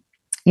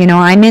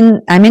 I'm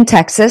in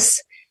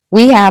Texas.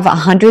 We have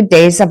 100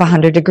 days of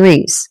 100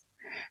 degrees.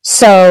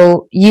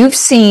 So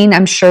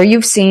I'm sure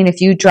you've seen,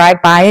 if you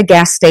drive by a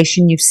gas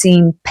station, you've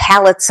seen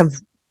pallets of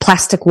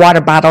plastic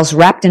water bottles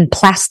wrapped in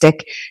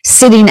plastic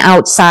sitting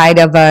outside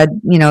of a,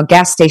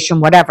 gas station,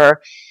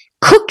 whatever,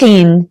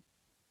 cooking,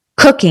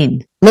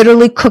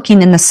 literally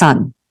cooking in the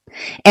sun.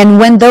 And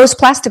when those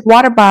plastic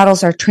water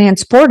bottles are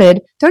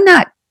transported, they're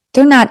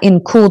not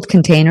in cooled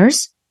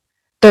containers.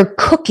 They're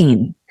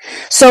cooking.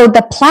 So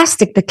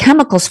the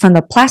chemicals from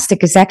the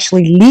plastic is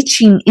actually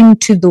leaching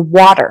into the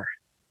water.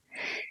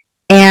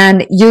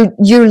 And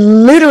you're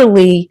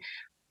literally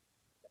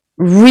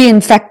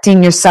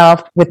reinfecting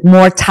yourself with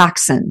more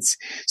toxins.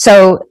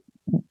 So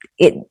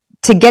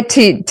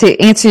to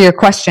answer your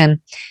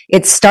question,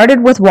 it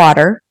started with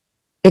water.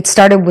 It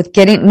started with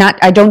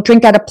I don't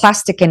drink out of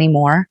plastic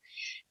anymore.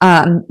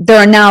 There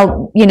are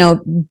now,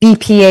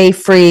 BPA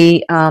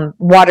free,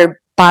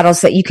 water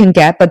bottles that you can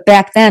get. But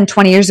back then,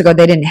 20 years ago,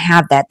 they didn't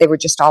have that. They were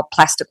just all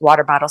plastic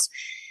water bottles.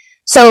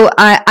 So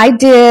I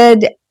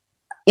did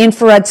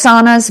infrared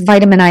saunas,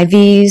 vitamin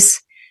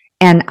IVs,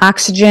 and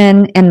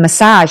oxygen and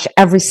massage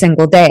every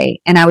single day.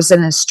 And I was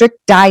in a strict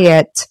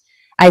diet.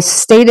 I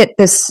stayed at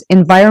this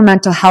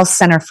environmental health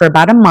center for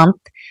about a month.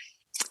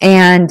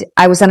 And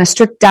I was on a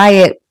strict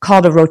diet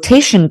called a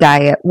rotation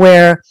diet,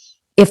 where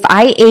if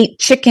I ate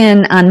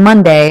chicken on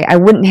Monday, I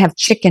wouldn't have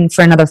chicken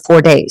for another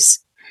 4 days.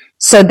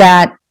 So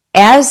that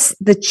as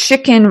the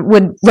chicken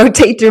would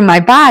rotate through my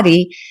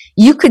body,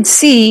 you could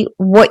see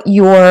what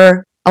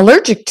you're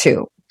allergic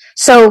to.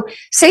 So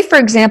say, for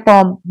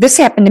example, this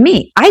happened to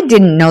me. I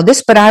didn't know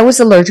this, but I was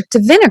allergic to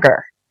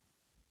vinegar.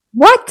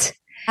 What?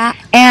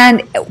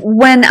 And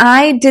when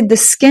I did the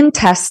skin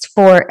test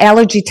for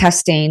allergy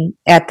testing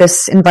at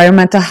this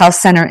environmental health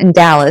center in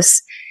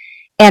Dallas,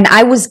 and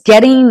I was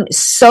getting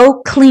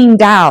so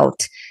cleaned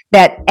out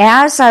that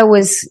as I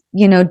was,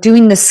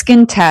 doing the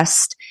skin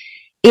test,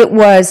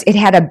 it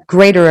had a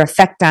greater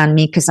effect on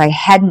me because I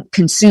hadn't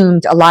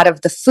consumed a lot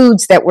of the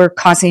foods that were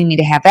causing me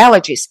to have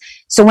allergies.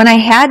 So when I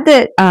had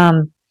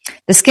the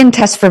skin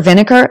test for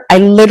vinegar, I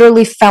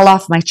literally fell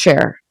off my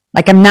chair.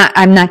 Like I'm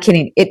not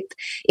kidding. It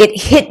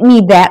hit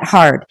me that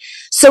hard.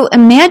 So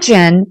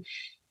imagine,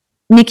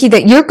 Nikki,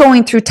 that you're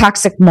going through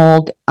toxic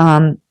mold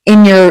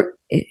in your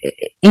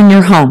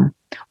home,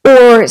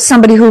 or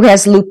somebody who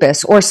has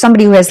lupus, or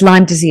somebody who has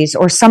Lyme disease,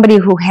 or somebody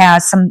who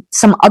has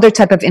some other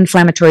type of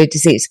inflammatory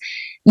disease.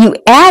 You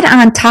add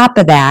on top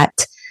of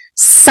that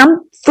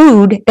some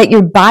food that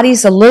your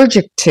body's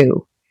allergic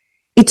to.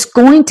 It's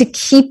going to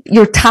keep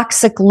your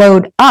toxic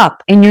load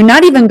up, and you're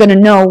not even going to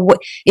know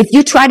if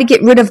you try to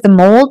get rid of the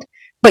mold,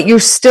 but you're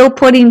still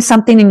putting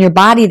something in your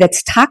body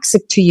that's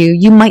toxic to you.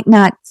 You might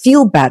not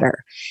feel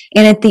better.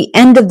 And at the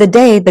end of the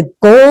day, the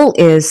goal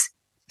is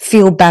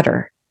feel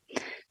better.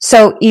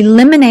 So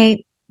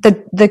eliminate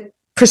the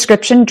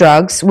prescription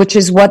drugs, which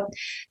is what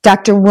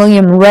Dr.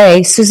 William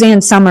Ray,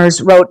 Suzanne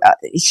Summers wrote.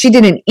 She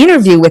did an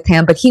interview with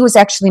him, but he was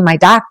actually my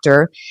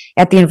doctor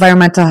at the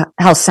Environmental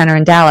Health Center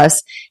in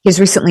Dallas. He's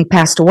recently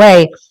passed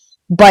away.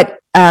 But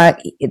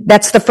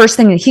that's the first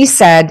thing that he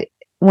said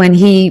when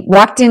he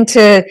walked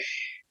into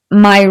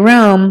my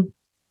room.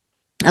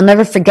 I'll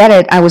never forget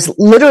it. I was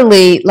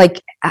literally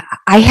like,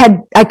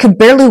 I could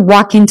barely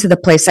walk into the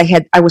place.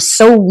 I was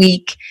so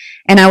weak,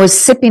 and I was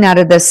sipping out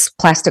of this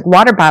plastic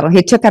water bottle.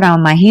 He took it out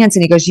of my hands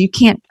and he goes, "You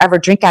can't ever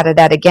drink out of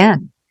that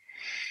again."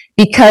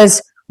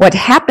 Because what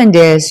happened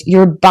is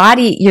your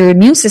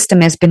immune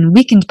system has been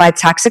weakened by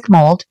toxic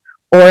mold,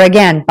 or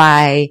again,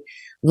 by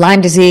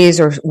Lyme disease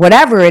or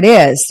whatever it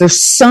is.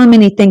 There's so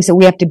many things that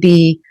we have to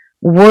be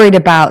worried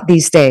about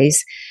these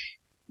days,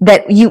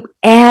 that you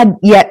add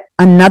yet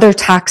another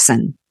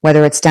toxin,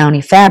 whether it's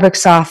Downy fabric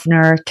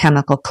softener,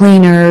 chemical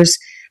cleaners,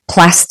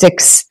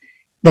 plastics,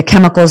 the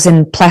chemicals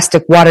in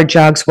plastic water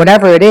jugs,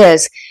 whatever it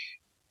is,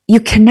 you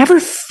can never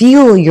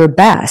feel your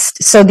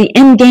best. So the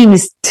end game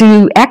is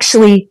to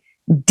actually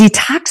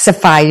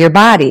detoxify your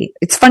body.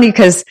 It's funny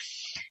because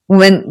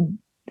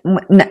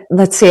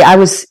let's see,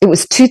 it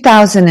was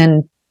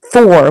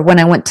 2004 when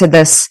I went to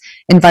this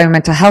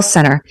environmental health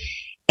center,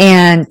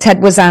 and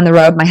Ted was on the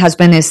road. My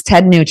husband is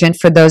Ted Nugent,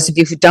 for those of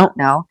you who don't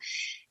know.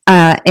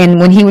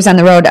 And when he was on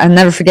the road, I'll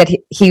never forget,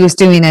 he was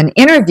doing an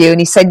interview, and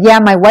he said, "Yeah,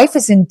 my wife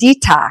is in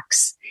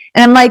detox."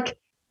 And I'm like,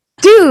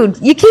 dude,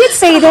 you can't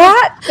say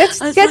that. That's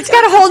got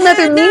a whole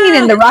nother meaning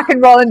in the rock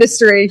and roll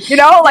industry.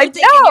 Like,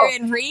 no. You're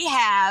in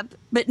rehab,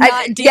 but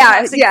not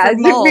detoxing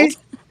from mold.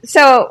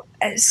 So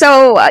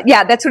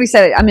that's what he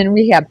said. I'm in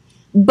rehab.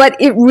 But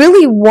it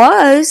really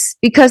was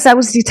because I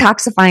was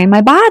detoxifying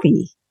my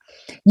body.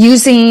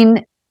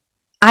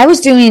 I was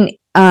doing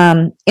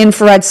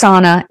infrared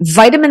sauna,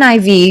 vitamin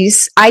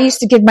IVs. I used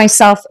to give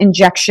myself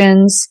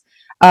injections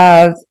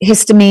of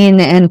histamine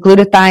and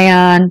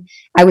glutathione.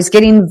 I was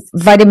getting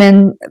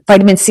vitamin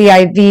C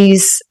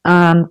IVs,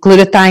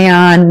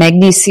 glutathione,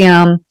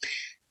 magnesium.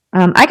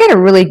 I got a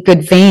really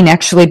good vein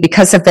actually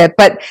because of it.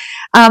 But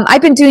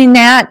I've been doing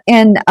that,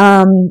 and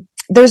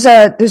there's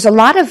a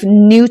lot of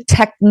new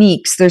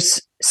techniques.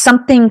 There's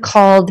something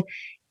called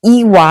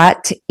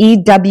EWOT,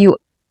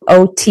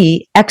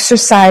 EWOT,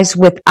 exercise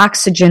with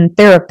oxygen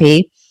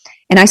therapy.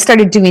 And I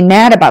started doing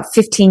that about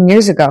 15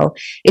 years ago.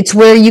 It's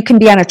where you can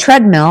be on a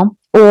treadmill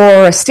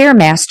or a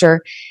Stairmaster,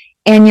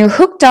 and you're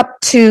hooked up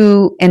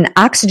to an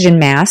oxygen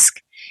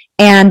mask,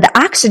 and the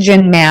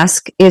oxygen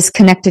mask is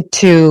connected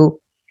to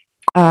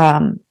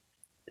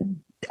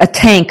a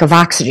tank of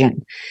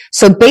oxygen.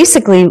 So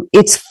basically,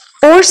 it's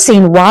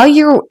forcing, while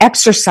you're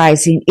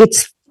exercising,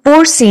 it's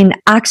forcing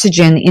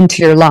oxygen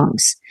into your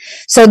lungs.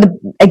 So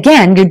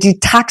again, you're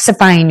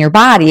detoxifying your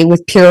body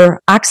with pure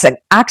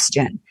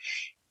oxygen,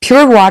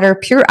 pure water,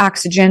 pure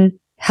oxygen,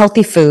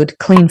 healthy food,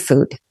 clean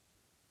food.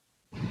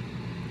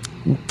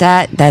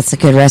 That's a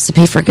good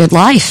recipe for good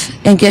life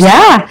and good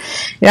health.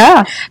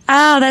 Yeah.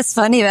 Oh, that's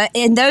funny.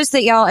 And those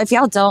that if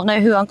y'all don't know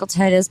who Uncle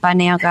Ted is by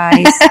now,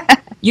 guys,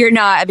 you're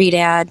not a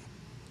B-dad,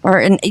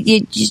 or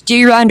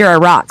you're under a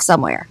rock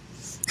somewhere.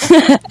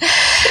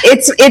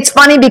 It's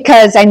funny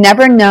because I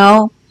never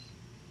know.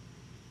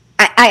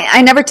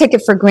 I never take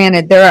it for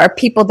granted. There are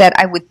people that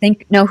I would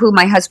think know who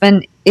my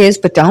husband is,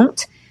 but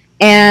don't.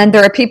 And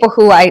there are people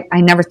who I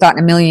never thought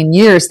in a million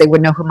years they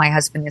would know who my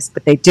husband is,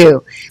 but they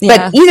do.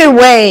 Yeah. But either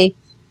way,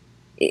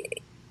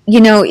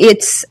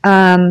 it's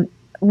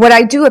what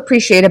I do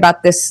appreciate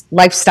about this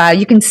lifestyle.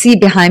 You can see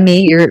behind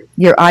me,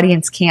 your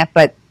audience can't,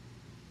 but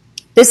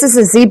this is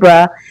a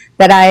zebra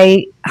that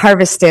I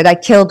harvested. I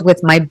killed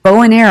with my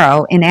bow and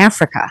arrow in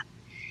Africa.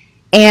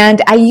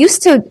 And I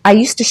used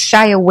to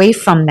shy away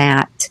from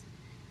that,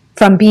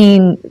 from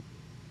being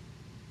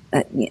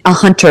a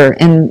hunter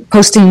and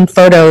posting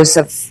photos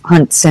of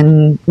hunts.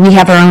 And we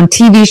have our own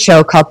TV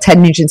show called Ted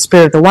Nugent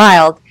Spirit of the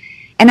Wild.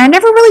 And I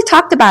never really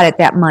talked about it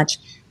that much.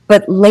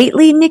 But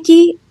lately,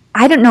 Nikki,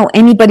 I don't know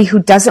anybody who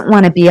doesn't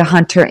want to be a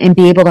hunter and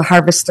be able to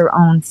harvest their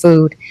own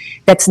food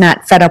that's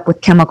not fed up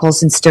with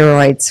chemicals and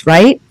steroids,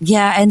 right?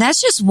 Yeah, and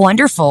that's just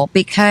wonderful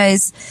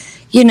because,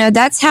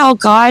 that's how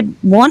God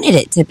wanted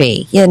it to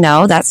be.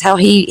 That's how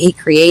he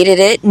created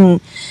it. And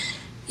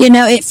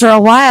for a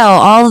while,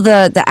 all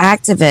the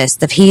activists,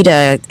 the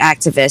PETA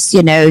activists,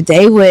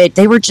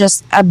 they were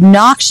just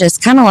obnoxious,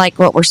 kind of like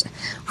what we're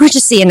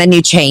just seeing a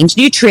new trend,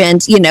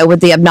 with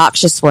the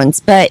obnoxious ones.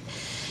 But,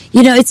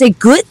 it's a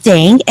good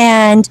thing.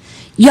 And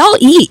y'all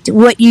eat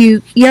what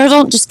y'all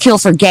don't just kill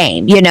for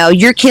game.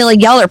 You're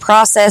killing, y'all are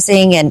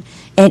processing and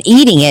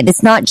eating it.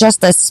 It's not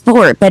just a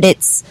sport, but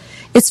it's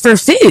for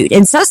food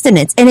and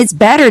sustenance. And it's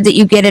better that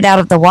you get it out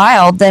of the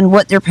wild than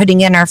what they're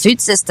putting in our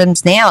food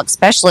systems now,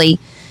 especially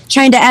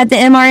trying to add the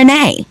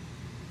mRNA.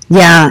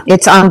 Yeah,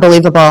 it's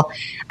unbelievable.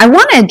 I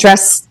want to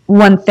address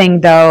one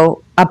thing,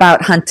 though,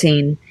 about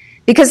hunting,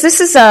 because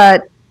this is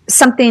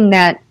something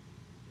that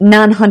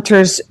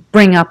non-hunters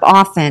bring up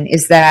often,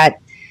 is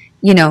that,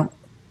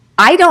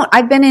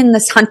 I've been in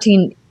this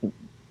hunting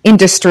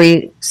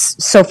industry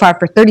so far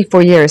for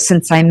 34 years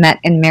since I met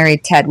and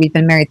married Ted. We've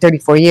been married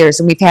 34 years,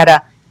 and we've had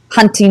a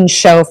hunting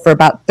show for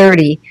about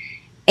 30.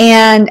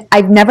 And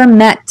I've never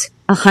met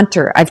a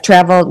hunter. I've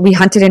traveled, we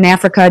hunted in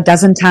Africa a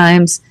dozen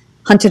times,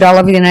 hunted all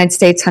over the United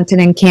States, hunted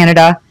in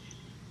Canada.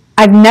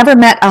 I've never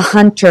met a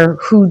hunter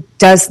who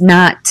does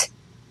not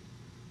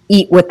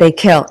eat what they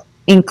kill,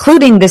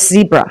 including this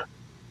zebra.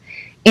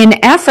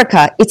 In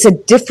Africa, it's a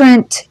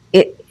different,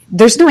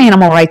 there's no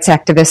animal rights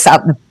activists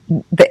out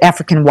in the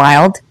African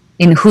wild,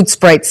 in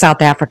Hoedspruit,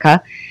 South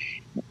Africa.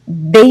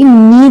 They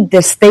need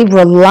this. They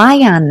rely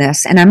on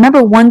this. And I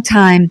remember one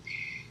time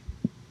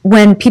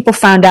when people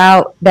found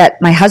out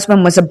that my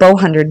husband was a bow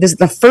hunter. This is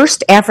the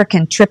first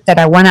African trip that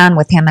I went on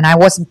with him, and I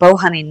wasn't bow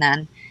hunting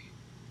then.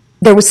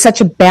 There was such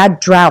a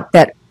bad drought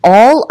that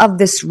all of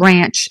this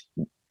ranch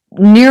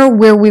near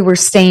where we were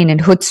staying in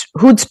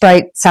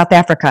Hoedspruit, South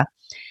Africa,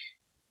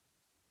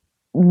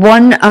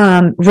 one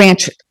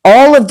ranch,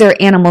 all of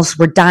their animals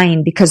were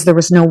dying because there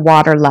was no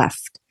water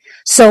left.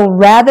 So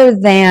rather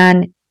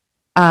than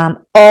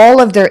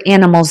all of their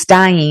animals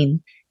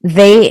dying,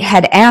 they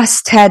had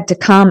asked Ted to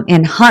come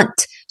and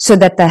hunt so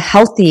that the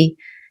healthy,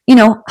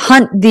 I'll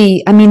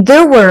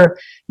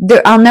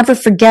never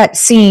forget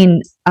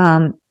seeing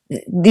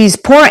these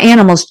poor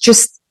animals,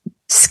 just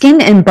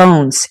skin and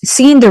bones,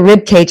 seeing the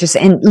rib cages,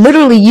 and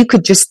literally you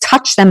could just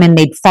touch them and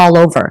they'd fall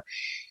over.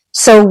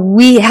 So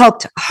we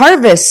helped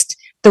harvest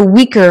the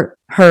weaker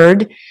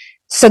herd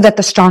so that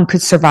the strong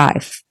could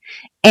survive.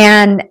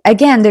 And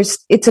again,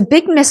 it's a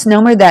big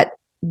misnomer that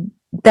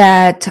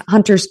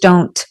hunters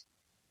don't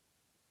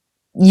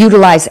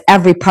utilize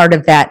every part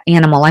of that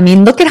animal. I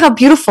mean, look at how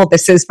beautiful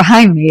this is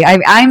behind me.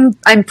 I'm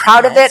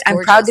proud of it. I'm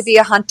proud to be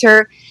a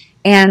hunter,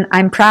 and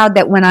I'm proud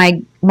that when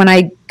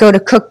I go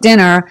to cook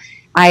dinner,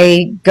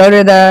 I go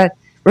to the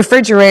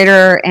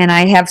refrigerator and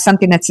I have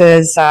something that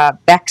says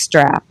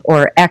backstrap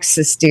or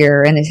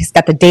Existeer, and it's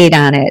got the date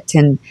on it,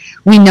 and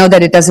we know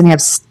that it doesn't have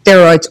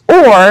steroids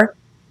or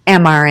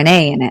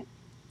mRNA in it.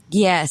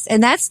 Yes,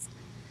 and that's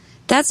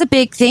a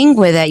big thing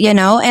with it,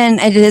 and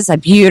it is a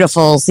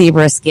beautiful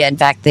zebra skin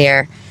back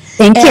there.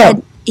 Thank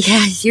you.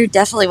 Yeah, you're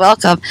definitely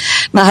welcome.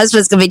 My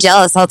husband's going to be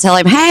jealous. I'll tell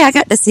him, hey, I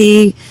got to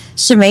see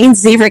Shemane's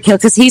zebra kill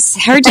because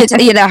he's heard it,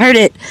 heard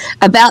it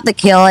about the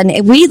kill.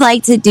 And we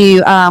like to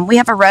do, we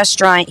have a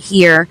restaurant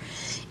here.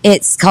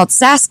 It's called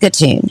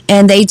Saskatoon,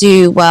 and they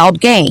do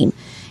wild game.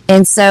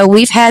 And so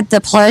we've had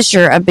the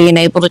pleasure of being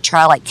able to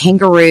try like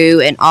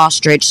kangaroo and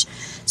ostrich,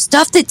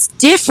 stuff that's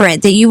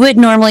different that you would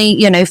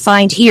normally,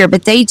 find here.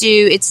 But they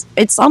do,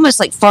 it's almost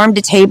like farm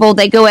to table.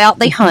 They go out,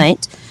 they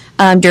hunt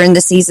during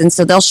the season.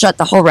 So they'll shut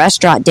the whole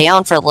restaurant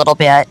down for a little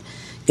bit,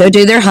 go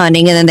do their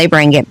hunting, and then they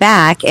bring it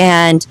back.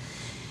 And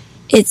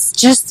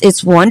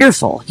it's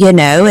wonderful, and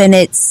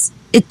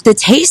the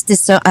taste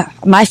is so,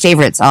 my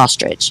favorite's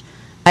ostrich.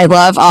 I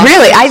love ostrich.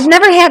 Really? I've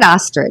never had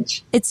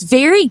ostrich. It's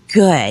very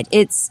good.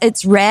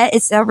 It's red.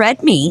 It's a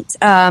red meat,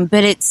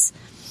 but it's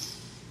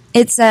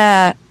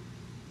not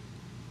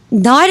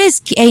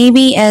as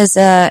gamey as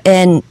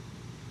and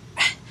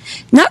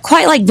not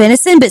quite like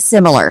venison, but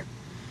similar.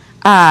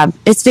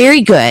 It's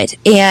very good.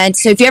 And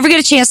so if you ever get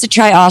a chance to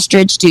try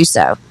ostrich, do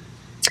so.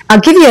 I'll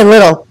give you a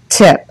little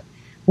tip.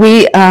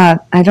 We,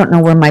 I don't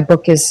know where my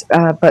book is,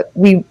 but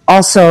we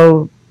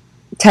also,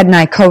 Ted and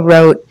I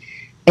co-wrote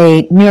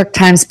a New York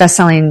Times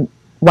bestselling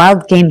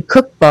wild game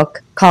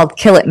cookbook called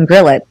Kill It and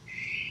Grill It.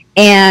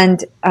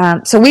 And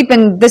so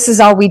this is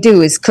all we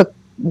do is cook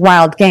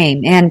wild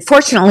game. And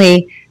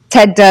fortunately,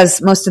 Ted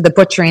does most of the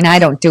butchering. I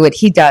don't do it.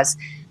 He does.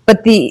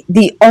 But the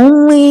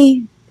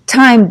only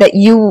time that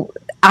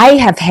I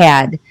have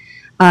had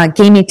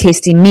gamey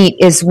tasting meat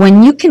is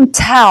when you can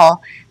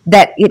tell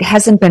that it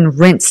hasn't been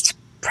rinsed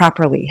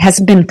properly,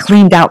 hasn't been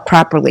cleaned out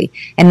properly.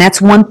 And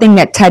that's one thing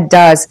that Ted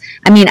does.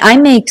 I mean, I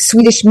make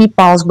Swedish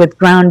meatballs with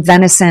ground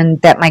venison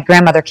that my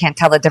grandmother can't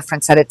tell the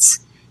difference that it's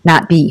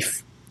not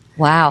beef.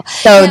 Wow.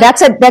 So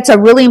that's a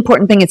really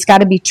important thing. It's got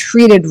to be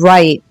treated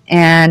right.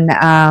 And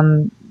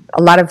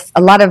a lot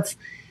of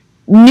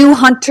new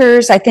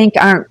hunters, I think,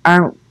 aren't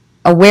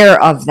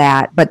aware of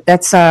that. But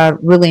that's a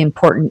really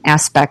important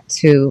aspect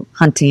to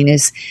hunting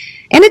and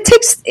it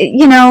takes,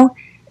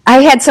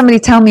 I had somebody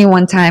tell me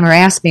one time or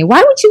ask me,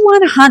 why would you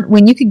want to hunt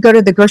when you could go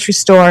to the grocery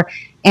store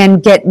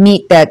and get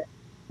meat that,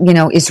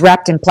 is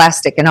wrapped in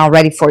plastic and all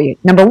ready for you?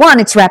 Number one,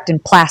 it's wrapped in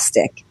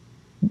plastic.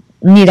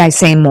 Need I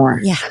say more?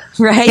 Yeah,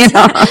 right.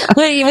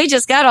 We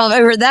just got all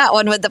over that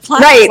one with the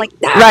plastic. Right, like,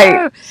 no.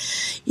 right.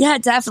 Yeah,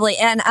 definitely.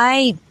 And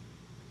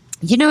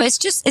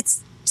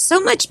it's so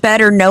much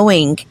better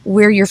knowing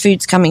where your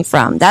food's coming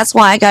from. That's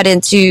why I got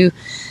into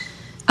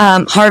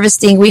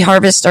harvesting. We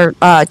harvest our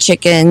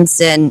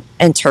chickens and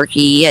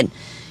turkey, and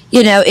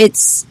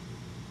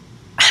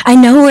I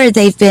know where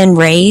they've been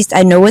raised.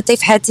 I know what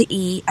they've had to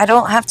eat. I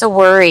don't have to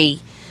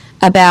worry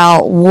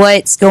about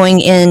what's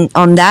going in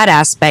on that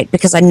aspect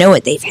because I know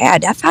what they've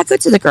had. If I go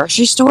to the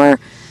grocery store,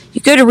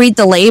 you go to read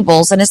the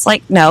labels and it's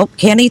like, nope,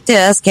 can't eat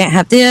this, can't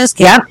have this,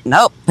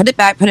 nope, put it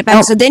back.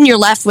 Nope. So then you're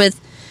left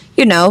with,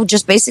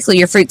 just basically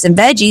your fruits and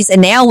veggies.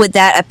 And now with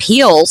that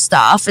appeal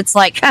stuff, it's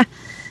like,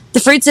 the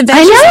fruits and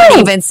veggies aren't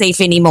even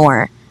safe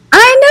anymore.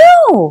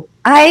 I know.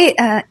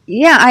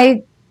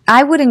 I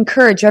would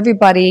encourage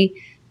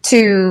everybody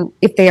to,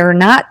 if they are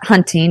not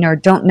hunting or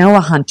don't know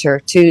a hunter,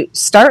 to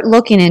start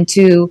looking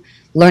into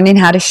learning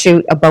how to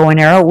shoot a bow and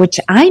arrow, which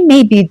I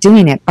may be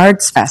doing at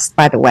Bard's Fest,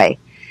 by the way.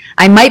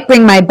 I might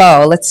bring my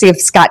bow. Let's see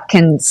if Scott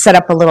can set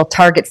up a little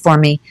target for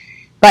me.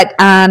 But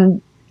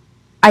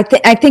I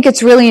think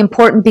it's really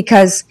important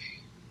because,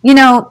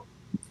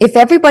 if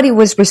everybody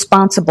was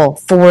responsible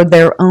for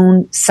their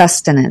own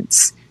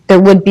sustenance, there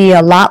would be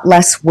a lot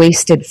less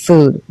wasted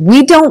food.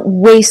 We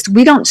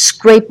don't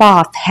scrape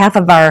off half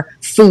of our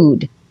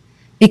food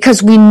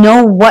because we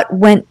know what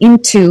went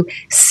into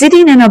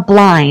sitting in a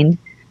blind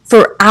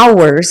for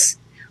hours.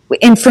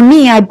 And for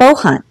me, I bow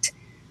hunt.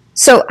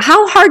 So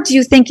how hard do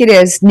you think it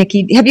is,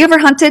 Nikki? Have you ever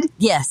hunted?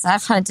 Yes,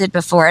 I've hunted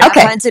before.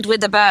 Okay. I've hunted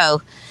with a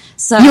bow.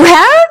 So you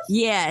have?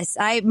 Yes.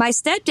 My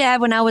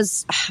stepdad, when I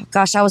was,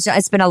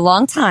 it's been a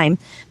long time,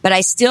 but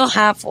I still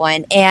have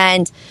one.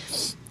 And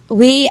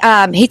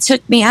he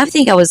took me, I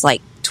think I was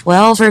like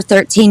 12 or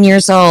 13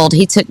 years old.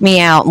 He took me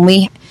out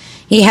and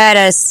he had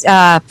us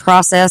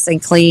process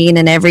and clean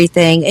and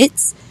everything.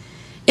 It's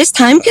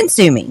time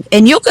consuming,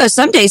 and you'll go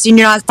some days and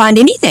you're not find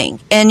anything,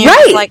 and you're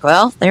just like,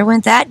 well, there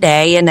went that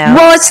day,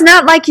 Well, it's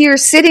not like you're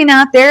sitting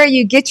out there.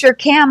 You get your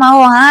camo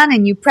on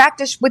and you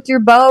practice with your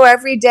bow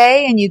every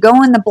day, and you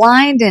go in the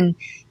blind, and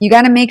you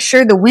got to make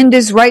sure the wind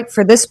is right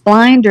for this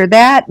blind or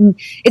that. And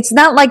it's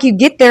not like you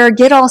get there,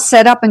 get all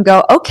set up, and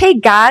go, okay,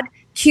 God,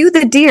 cue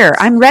the deer.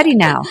 I'm ready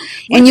now.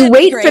 And you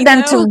wait for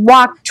them to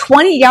walk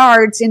 20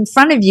 yards in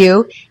front of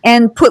you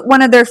and put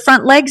one of their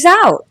front legs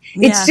out.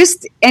 Yeah. It's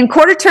just, and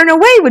quarter turn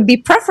away would be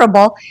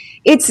preferable.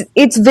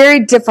 It's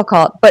very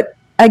difficult. But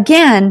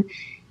again,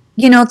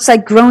 it's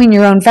like growing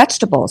your own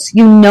vegetables.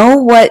 You know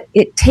what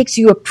it takes.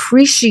 You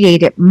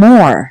appreciate it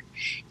more.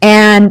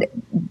 And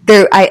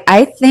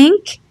I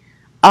think,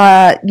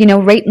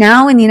 right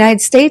now in the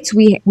United States,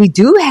 we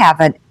do have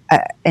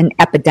an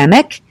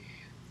epidemic,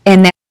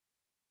 and that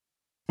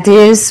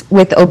is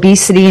with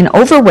obesity and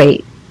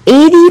overweight.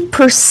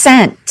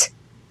 80%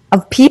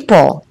 of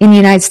people in the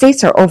United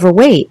States are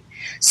overweight.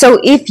 So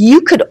if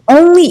you could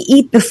only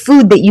eat the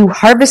food that you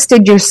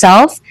harvested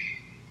yourself,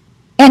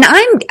 and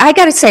I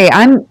got to say,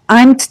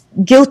 I'm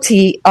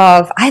guilty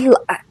of,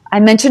 I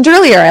mentioned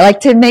earlier, I like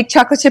to make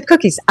chocolate chip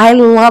cookies. I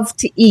love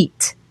to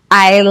eat.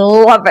 I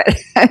love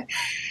it.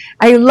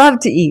 I love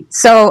to eat.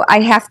 So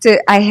I have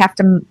to,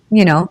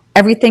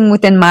 everything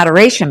within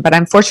moderation, but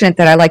I'm fortunate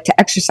that I like to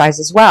exercise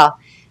as well.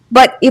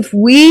 But if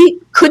we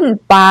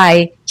couldn't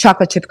buy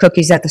chocolate chip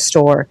cookies at the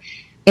store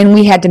and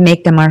we had to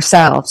make them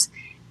ourselves,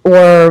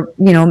 or,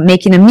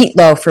 making a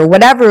meatloaf or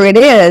whatever it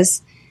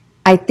is,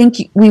 I think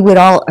we would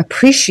all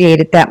appreciate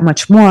it that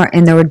much more,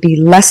 and there would be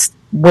less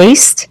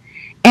waste,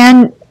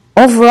 and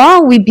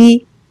overall we'd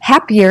be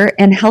happier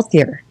and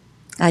healthier.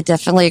 I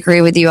definitely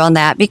agree with you on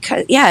that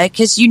because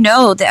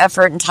the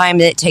effort and time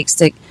that it takes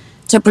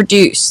to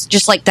produce,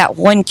 just like that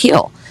one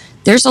kill.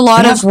 There's a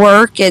lot of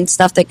work and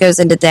stuff that goes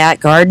into that.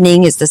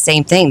 Gardening is the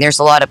same thing. There's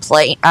a lot of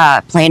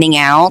planning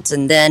out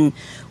and then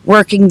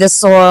working the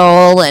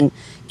soil and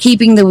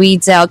keeping the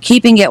weeds out,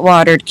 keeping it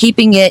watered,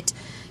 keeping it,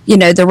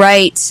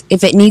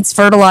 if it needs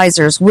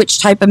fertilizers, which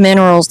type of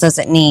minerals does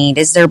it need?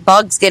 Is there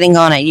bugs getting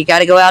on it? You got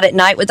to go out at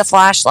night with a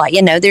flashlight.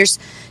 There's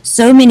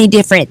so many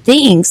different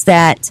things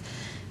that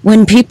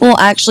when people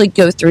actually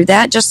go through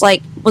that, just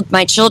like with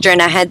my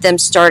children, I had them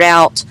start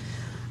out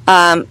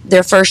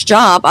their first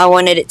job. I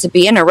wanted it to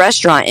be in a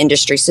restaurant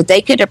industry so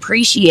they could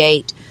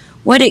appreciate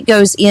what it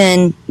goes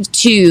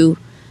into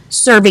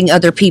serving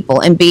other people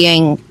and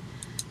being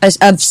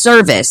of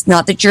service.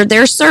 Not that you're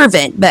their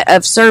servant, but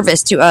of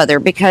service to other,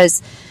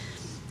 because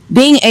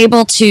being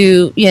able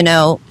to,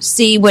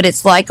 see what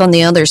it's like on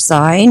the other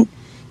side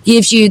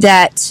gives you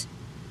that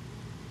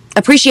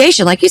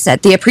appreciation, like you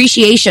said, the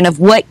appreciation of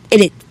what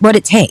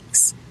it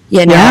takes,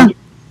 Yeah.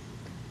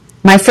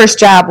 My first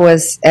job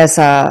was as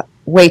a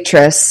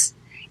waitress,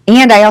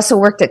 and I also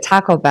worked at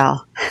Taco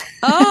Bell.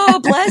 Oh,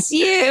 bless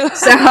you.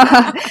 So,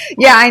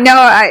 yeah, I know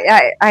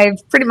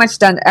I've pretty much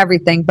done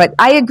everything, but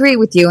I agree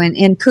with you,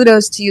 and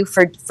kudos to you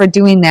for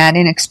doing that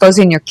and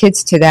exposing your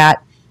kids to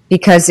that,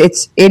 because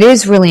it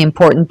is really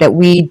important that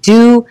we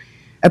do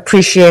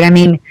appreciate. I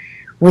mean,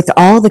 with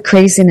all the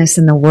craziness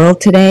in the world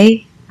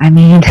today, I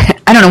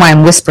don't know why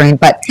I'm whispering,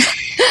 but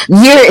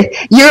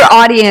your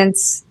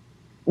audience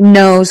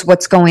knows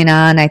what's going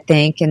on, I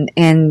think,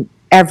 and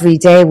every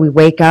day we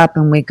wake up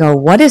and we go,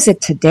 what is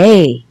it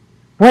today?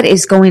 What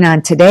is going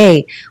on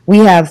today? We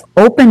have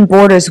open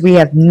borders. We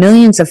have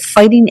millions of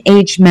fighting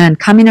age men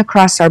coming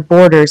across our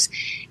borders,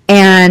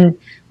 and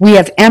we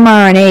have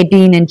mRNA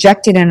being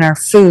injected in our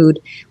food.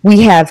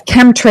 We have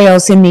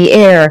chemtrails in the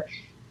air.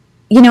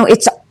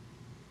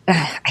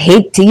 I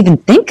hate to even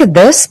think of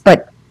this,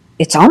 but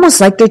it's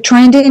almost like they're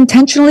trying to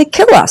intentionally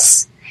kill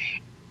us.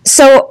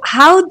 So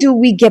how do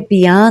we get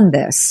beyond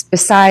this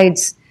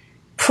besides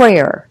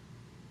prayer?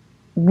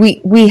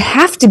 We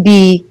have to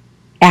be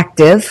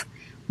active.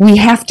 We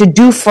have to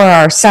do for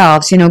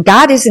ourselves.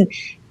 God isn't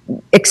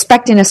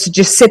expecting us to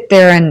just sit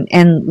there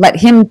and let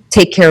him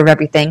take care of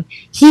everything.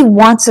 He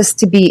wants us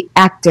to be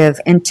active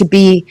and to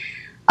be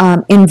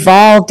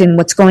involved in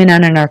what's going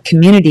on in our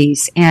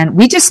communities. And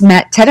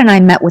Ted and I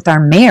met with our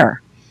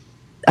mayor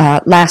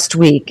last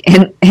week,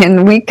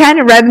 and we kind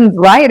of read the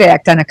riot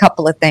act on a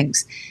couple of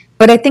things.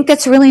 But I think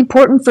that's really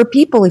important for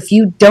people. If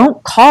you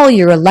don't call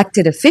your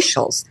elected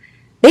officials,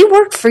 they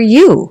work for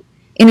you.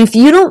 And if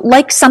you don't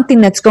like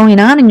something that's going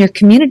on in your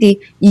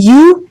community,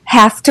 you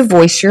have to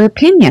voice your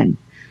opinion,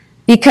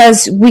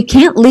 because we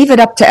can't leave it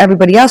up to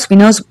everybody else. We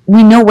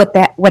know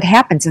what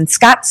happens. And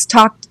Scott's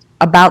talked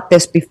about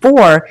this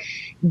before.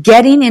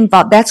 Getting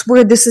involved, that's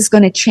where this is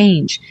going to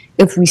change.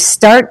 If we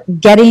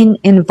start getting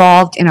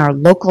involved in our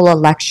local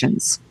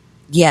elections.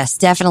 Yes,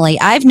 definitely.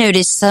 I've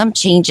noticed some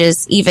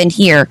changes even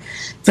here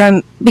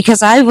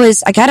because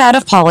I got out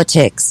of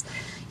politics.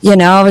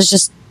 I was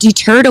just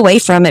deterred away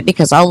from it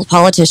because all the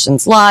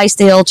politicians lie,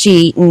 steal,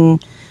 cheat,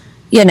 and,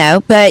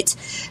 but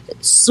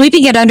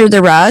sweeping it under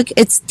the rug,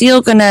 it's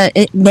still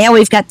now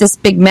we've got this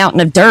big mountain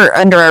of dirt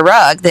under a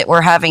rug that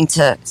we're having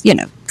to,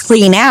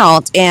 clean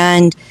out.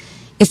 And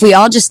if we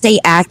all just stay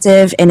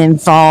active and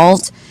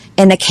involved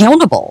and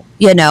accountable,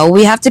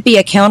 we have to be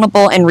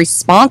accountable and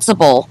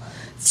responsible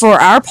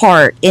for our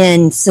part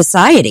in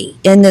society,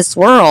 in this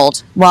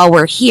world while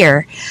we're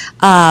here,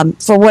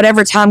 for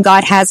whatever time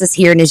God has us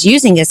here and is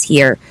using us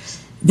here.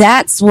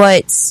 That's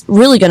what's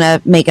really going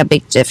to make a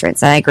big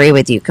difference. I agree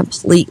with you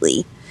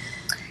completely.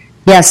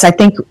 Yes, I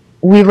think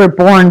we were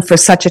born for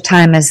such a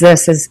time as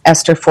this, as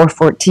Esther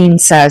 4:14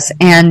 says.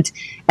 And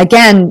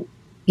again,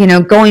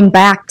 going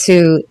back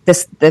to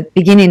the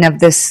beginning of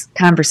this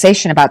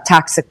conversation about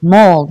toxic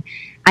mold,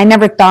 I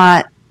never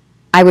thought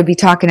I would be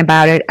talking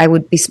about it. I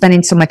would be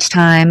spending so much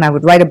time. I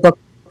would write a book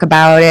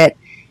about it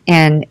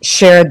and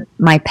share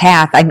my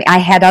path. I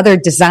had other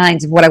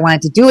designs of what I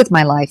wanted to do with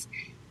my life.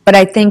 But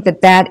I think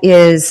that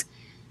is,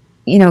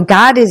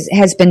 God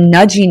has been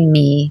nudging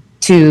me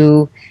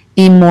to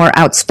be more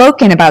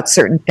outspoken about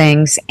certain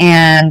things.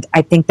 And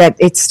I think that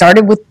it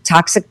started with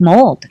toxic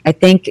mold. I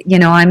think,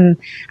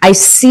 I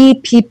see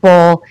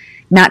people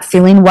not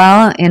feeling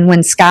well. And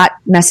when Scott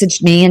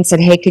messaged me and said,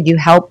 hey, could you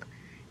help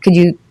could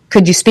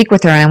you speak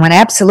with her? And I went,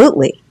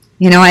 absolutely.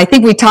 I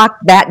think we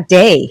talked that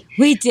day.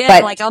 We did,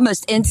 like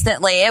almost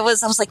instantly. I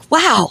was like,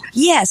 wow,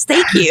 yes,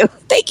 thank you.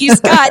 Thank you,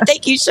 Scott.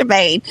 Thank you,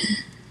 Shemane.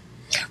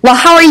 Well,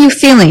 how are you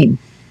feeling?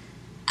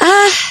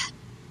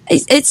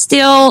 It's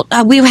still,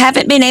 we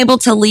haven't been able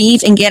to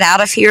leave and get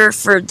out of here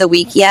for the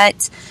week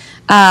yet.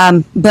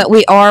 But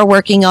we are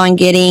working on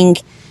getting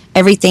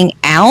everything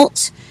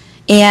out.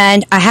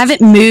 And I haven't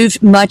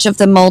moved much of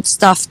the mold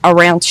stuff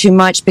around too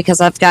much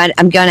because I'm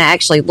going to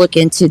actually look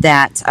into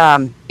that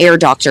air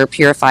doctor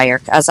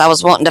purifier, as I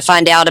was wanting to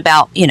find out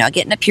about,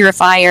 getting a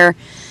purifier.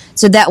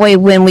 So that way,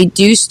 when we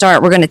do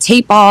start, we're going to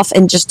tape off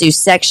and just do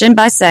section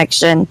by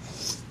section,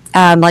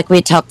 like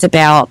we talked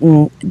about.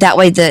 And that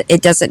way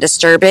it doesn't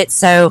disturb it.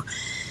 So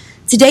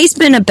today's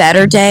been a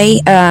better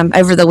day.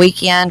 Over the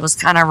weekend was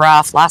kind of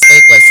rough. Last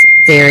week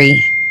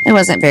it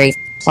wasn't very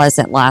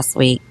pleasant last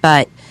week,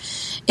 but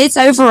it's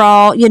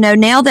overall,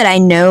 now that I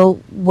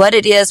know what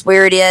it is,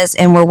 where it is,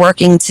 and we're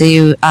working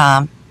to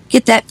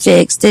get that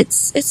fixed,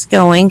 it's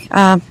going.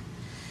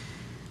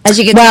 As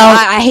you can tell,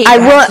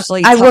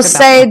 I will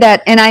say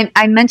that, and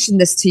I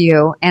mentioned this to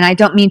you, and I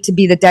don't mean to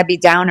be the Debbie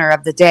Downer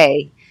of the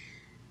day,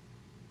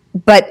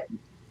 but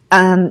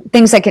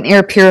things like an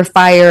air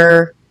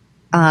purifier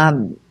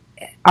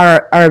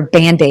are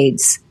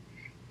Band-Aids.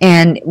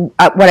 And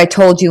what I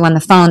told you on the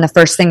phone, the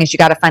first thing is you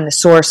got to find the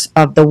source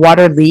of the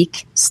water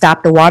leak,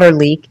 stop the water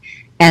leak,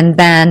 and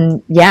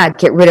then,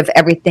 get rid of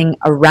everything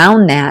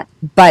around that.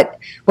 But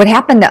what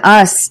happened to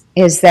us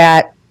is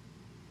that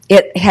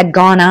it had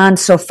gone on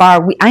so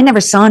far. I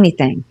never saw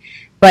anything.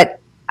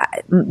 But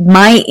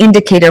my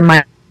indicator,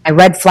 my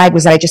red flag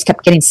was that I just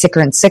kept getting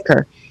sicker and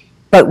sicker.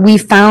 But we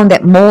found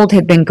that mold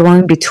had been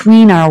growing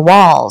between our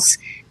walls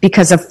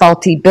because of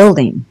faulty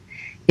building,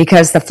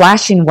 because the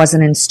flashing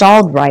wasn't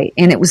installed right.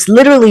 And it was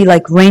literally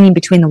like raining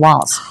between the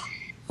walls.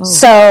 Oh.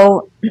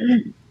 So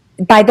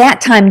by that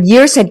time,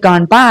 years had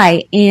gone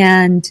by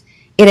and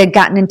it had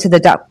gotten into the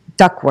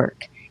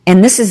ductwork.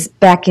 And this is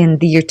back in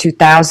the year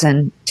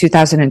 2000,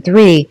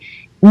 2003.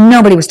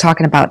 Nobody was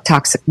talking about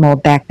toxic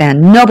mold back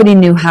then. Nobody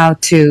knew how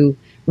to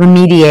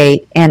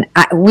remediate. And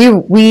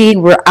we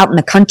were out in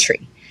the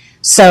country.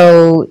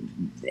 So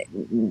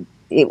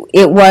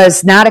it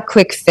was not a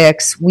quick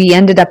fix. We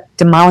ended up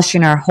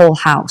demolishing our whole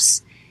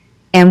house.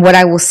 And what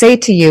I will say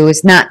to you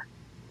is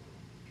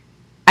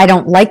I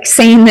don't like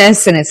saying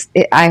this, and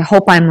I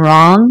hope I'm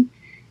wrong,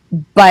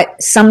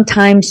 but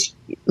sometimes,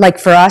 like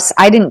for us,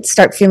 I didn't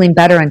start feeling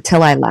better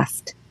until I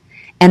left.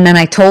 And then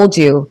I told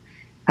you,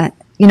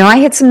 I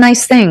had some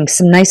nice things,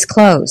 some nice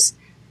clothes,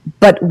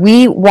 but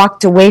we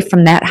walked away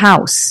from that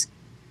house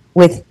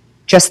with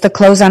just the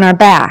clothes on our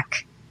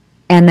back.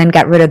 And then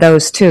got rid of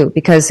those too,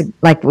 because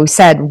like we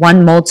said,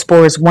 one mold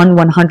spore is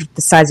 1/100th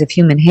the size of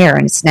human hair,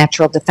 and its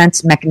natural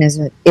defense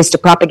mechanism is to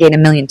propagate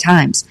 1,000,000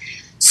 times.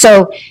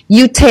 So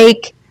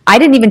I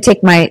didn't even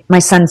take my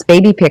son's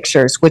baby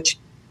pictures, which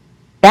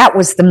that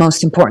was the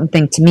most important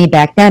thing to me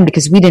back then,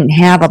 because we didn't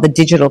have all the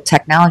digital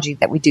technology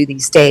that we do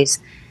these days.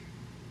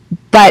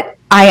 But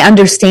I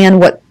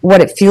understand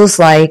what it feels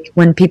like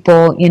when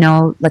people,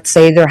 let's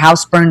say their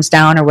house burns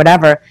down or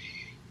whatever.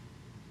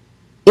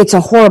 It's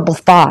a horrible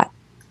thought.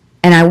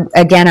 And I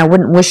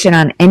wouldn't wish it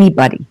on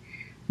anybody.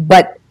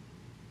 But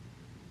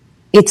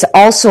it's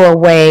also a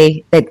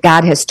way that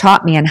God has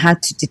taught me on how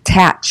to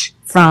detach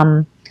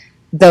from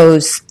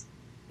those,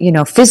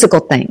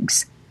 physical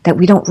things that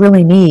we don't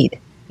really need.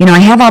 I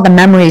have all the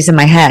memories in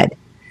my head.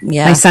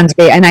 Yeah. My son's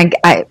baby, and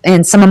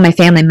and some of my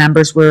family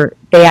members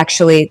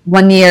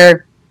one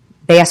year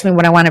they asked me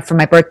what I wanted for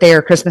my birthday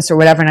or Christmas or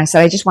whatever, and I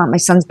said, I just want my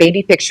son's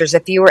baby pictures.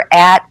 If you were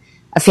at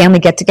a family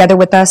get together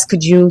with us,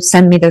 could you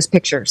send me those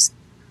pictures?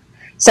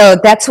 So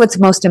that's what's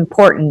most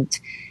important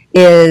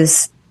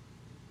is,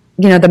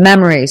 the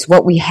memories,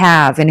 what we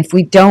have. And if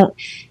we don't,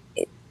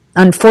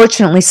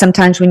 unfortunately,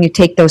 sometimes when you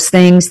take those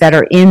things that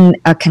are in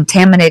a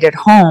contaminated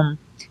home,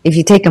 if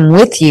you take them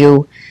with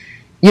you,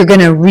 you're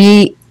going to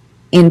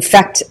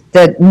reinfect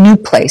the new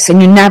place.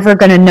 And you're never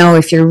going to know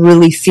if you're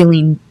really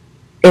feeling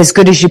as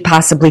good as you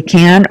possibly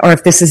can or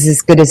if this is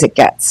as good as it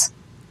gets.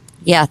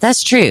 Yeah,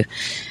 that's true.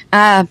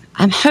 I'm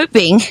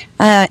hoping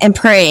and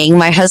praying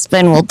my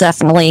husband will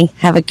definitely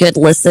have a good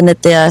listen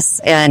at this.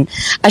 And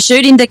I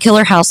showed him the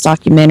Killer House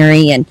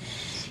documentary, and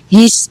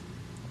he's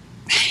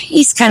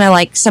kind of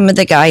like some of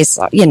the guys,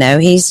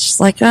 he's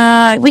just like,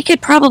 we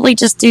could probably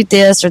just do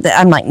this or that.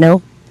 I'm like,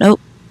 nope.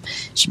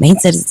 Shemane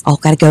said it's all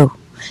got to go.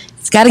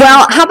 It's got to go.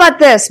 Well, how about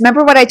this?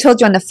 Remember what I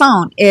told you on the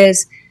phone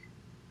is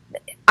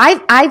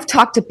I've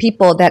talked to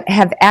people that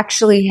have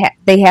actually,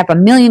 they have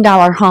 $1 million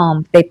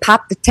home. They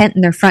popped the tent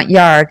in their front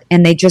yard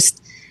and they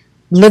just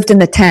lived in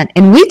the tent.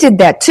 And we did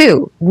that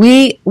too.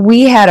 We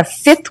had a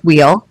fifth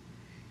wheel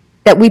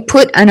that we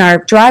put on our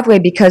driveway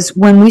because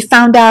when we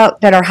found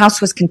out that our house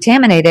was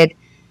contaminated,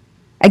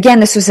 again,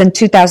 this was in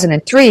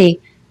 2003,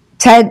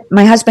 Ted,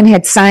 my husband,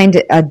 had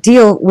signed a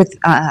deal with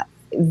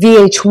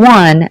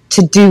VH1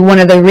 to do one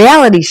of the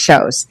reality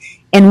shows.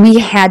 And we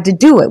had to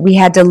do it. We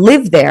had to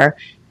live there.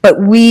 But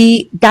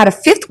we got a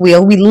fifth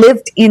wheel. We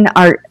lived in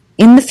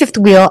in the fifth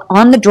wheel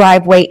on the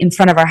driveway in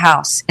front of our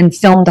house and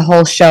filmed the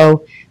whole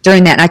show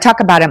during that. And I talk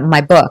about it in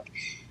my book.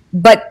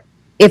 But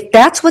if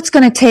that's what's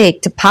going to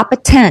take to pop a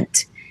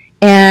tent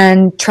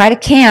and try to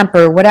camp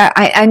or whatever,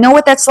 I know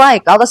what that's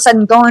like. All of a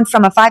sudden going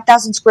from a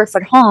 5,000 square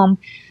foot home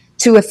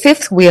to a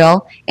fifth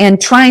wheel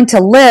and trying to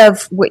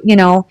live,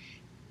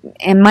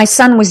 and my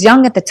son was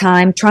young at the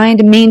time, trying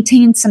to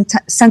maintain some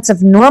sense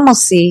of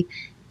normalcy.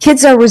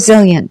 Kids are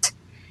resilient.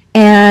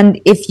 And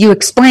if you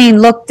explain,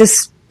 look,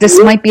 this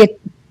might be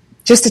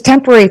just a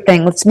temporary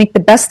thing. Let's make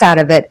the best out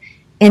of it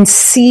and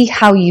see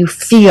how you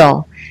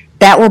feel.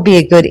 That will be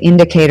a good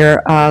indicator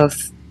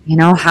of,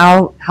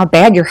 how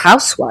bad your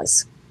house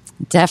was.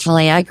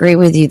 Definitely. I agree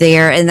with you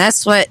there. And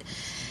that's what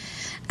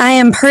I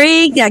am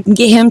praying I can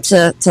get him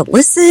to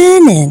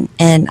listen.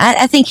 And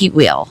I think he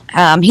will.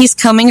 He's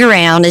coming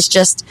around. It's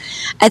just,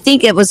 I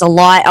think it was a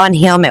lot on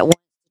him at once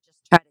to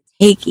just try to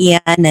take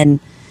in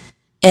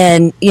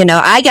and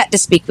I got to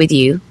speak with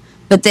you,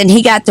 but then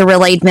he got the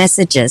relayed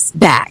messages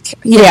back,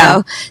 you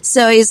know?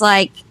 So he's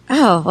like,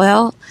 oh,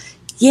 well,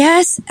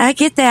 yes, I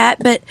get that,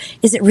 but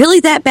is it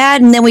really that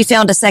bad? And then we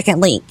found a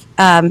second leak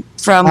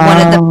from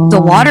one of the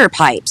water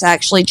pipes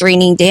actually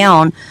draining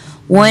down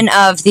one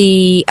of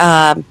the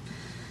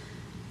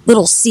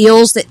little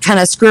seals that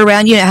kind of screw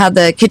around. You know how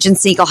the kitchen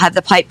sink will have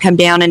the pipe come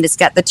down and it's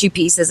got the two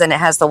pieces and it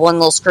has the one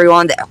little screw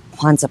on that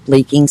winds up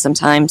leaking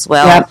sometimes.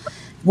 Well,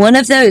 one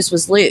of those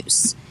was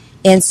loose.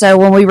 And so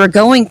when we were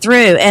going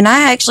through, and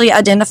I actually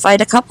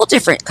identified a couple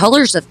different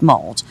colors of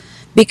mold,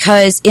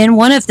 because in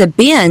one of the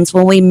bins,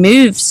 when we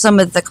moved some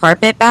of the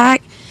carpet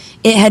back,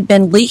 it had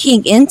been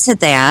leaking into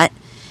that.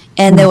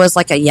 And there was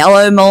like a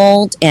yellow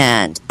mold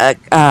and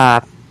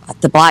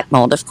the black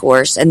mold, of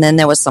course. And then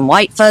there was some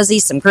white fuzzy,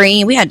 some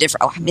green. We had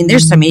different,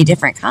 there's so many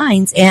different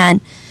kinds. And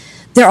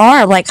there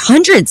are like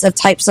hundreds of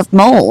types of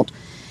mold.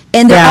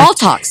 And they're all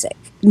toxic.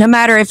 No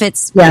matter if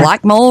it's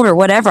black mold or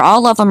whatever,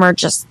 all of them are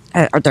just,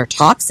 they're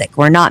toxic.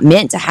 We're not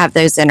meant to have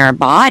those in our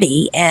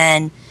body.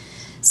 And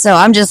so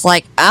I'm just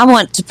like, I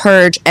want to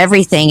purge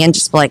everything and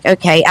just be like,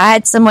 okay, I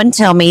had someone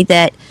tell me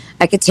that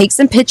I could take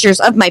some pictures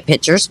of my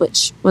pictures,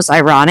 which was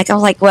ironic. I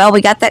was like, well,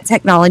 we got that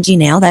technology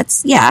now.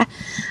 That's,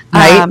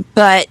 right.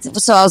 But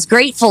so I was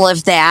grateful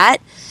of that.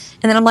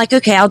 And then I'm like,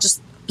 okay, I'll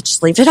just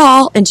leave it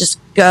all and just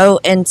go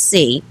and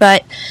see.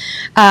 But,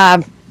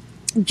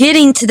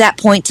 getting to that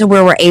point to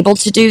where we're able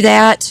to do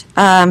that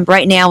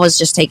right now is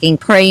just taking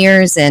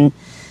prayers and,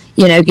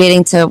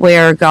 getting to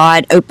where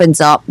God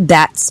opens up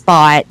that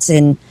spot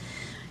and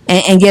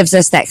gives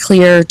us that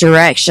clear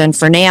direction.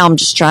 For now, I'm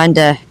just trying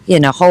to,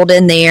 hold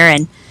in there.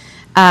 And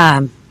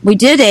we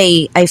did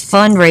a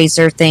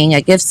fundraiser thing,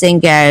 a Give,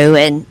 Send, Go,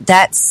 and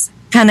that's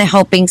kind of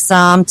helping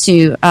some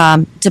to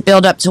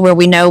build up to where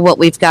we know what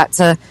we've got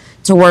to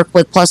work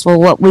with, plus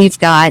what we've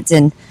got,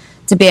 and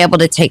to be able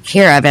to take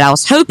care of it. I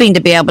was hoping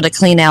to be able to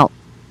clean out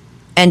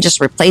and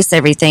just replace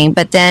everything,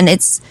 but then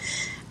it's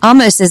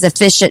almost as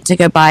efficient to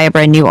go buy a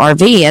brand new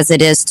RV as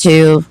it is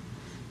to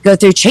go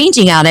through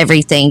changing out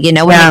everything. When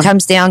it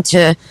comes down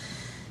to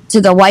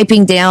the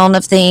wiping down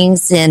of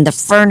things and the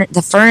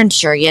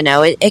furniture,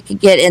 it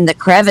could get in the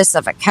crevice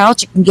of a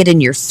couch. It can get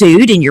in your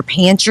food, in your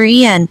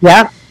pantry, and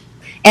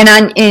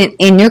and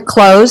in your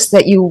clothes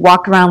that you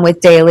walk around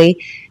with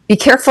daily. Be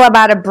careful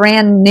about a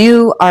brand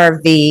new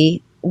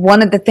RV.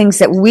 One of the things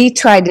that we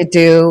tried to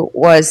do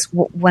was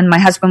when my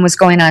husband was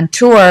going on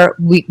tour,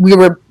 we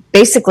were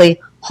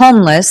basically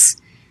homeless.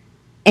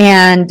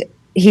 And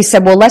he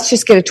said, well, let's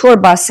just get a tour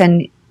bus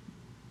and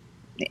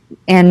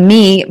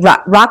me,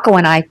 Rocco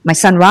and I, my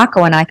son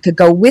Rocco and I could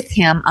go with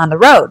him on the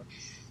road.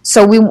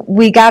 So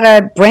we got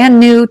a brand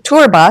new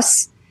tour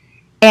bus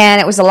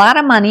and it was a lot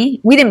of money.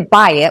 We didn't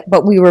buy it,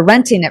 but we were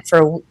renting it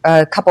for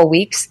a couple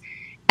weeks.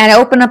 And I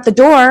opened up the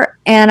door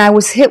and I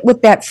was hit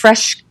with that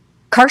fresh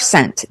car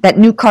scent, that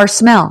new car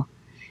smell.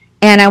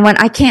 And I went,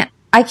 I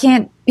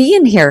can't be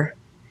in here.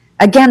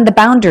 Again, the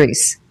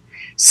boundaries.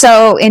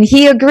 So, and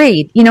he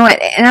agreed, and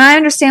I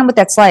understand what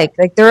that's like.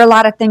 Like there are a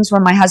lot of things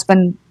where my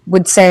husband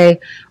would say,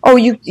 oh,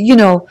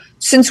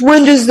 since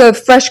when does the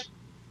fresh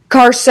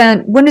car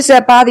scent, when does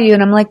that bother you?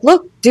 And I'm like,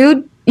 look,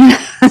 dude,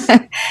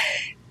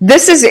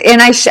 this is,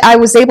 and I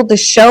was able to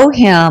show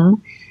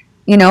him,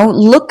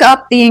 look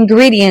up the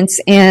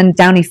ingredients in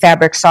Downy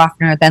fabric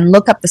softener, then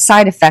look up the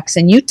side effects,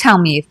 and you tell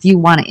me if you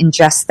want to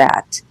ingest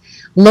that.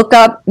 Look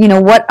up,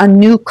 what a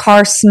new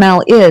car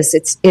smell is.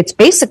 It's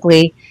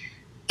basically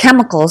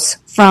chemicals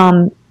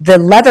from the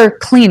leather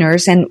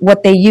cleaners and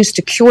what they use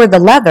to cure the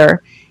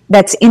leather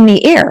that's in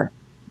the air.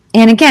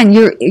 And again,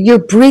 you're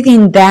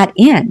breathing that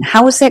in.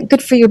 How is that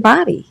good for your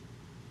body?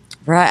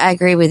 Right, I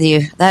agree with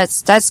you.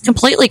 That's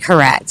completely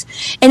correct.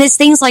 And it's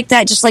things like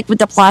that, just like with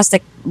the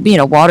plastic,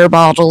 water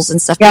bottles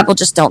and stuff people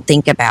just don't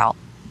think about.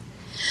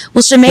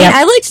 Well, Shemane,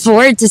 I look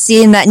forward to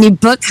seeing that new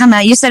book come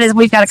out. You said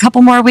we've got a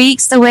couple more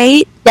weeks to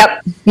wait.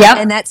 Yep.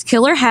 And that's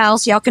Killer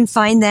House. Y'all can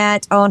find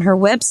that on her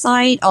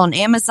website, on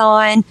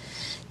Amazon.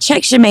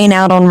 Check Shemane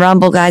out on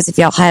Rumble, guys, if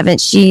y'all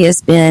haven't. She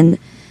has been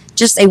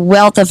just a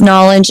wealth of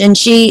knowledge. And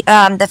she,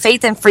 the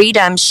Faith and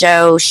Freedom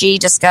show, she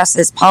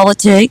discusses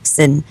politics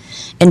and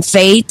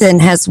faith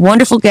and has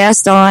wonderful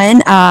guests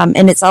on.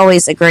 And it's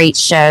always a great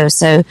show.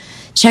 So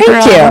check her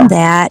out on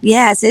that.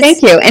 Yes.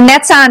 Thank you. And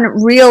that's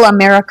on Real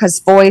America's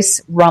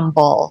Voice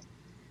Rumble.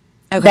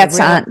 Okay, that's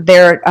on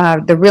their,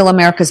 the Real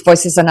America's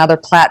Voice is another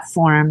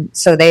platform.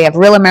 So they have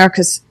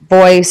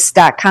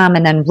realamericasvoice.com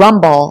and then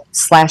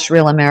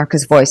Rumble/Real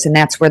America's Voice. And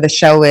that's where the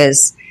show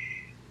is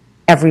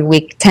every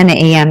week, 10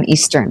 a.m.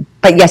 Eastern.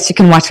 But yes, you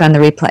can watch it on the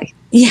replay.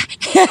 Yeah.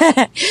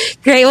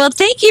 Great. Well,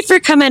 thank you for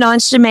coming on,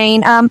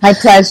 Shemane. My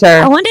pleasure.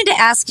 I wanted to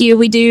ask you,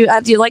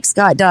 I do like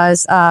Scott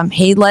does.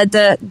 He led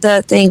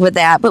the thing with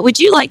that. But would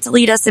you like to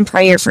lead us in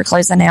prayer for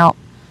closing out?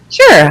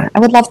 Sure. I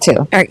would love to.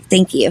 All right.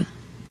 Thank you.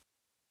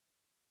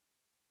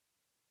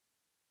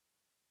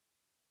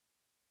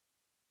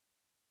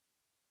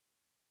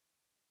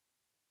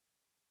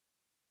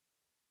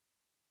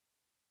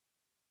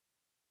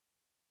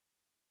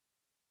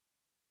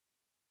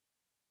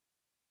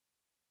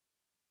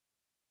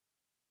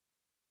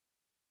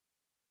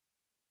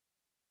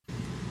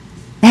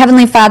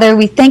 Heavenly Father,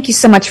 we thank you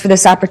so much for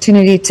this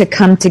opportunity to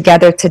come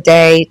together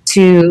today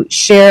to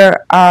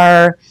share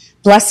our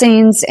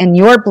blessings and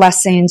your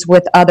blessings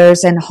with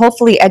others and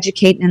hopefully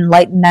educate and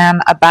enlighten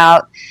them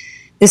about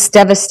this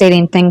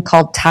devastating thing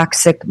called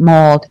toxic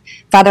mold.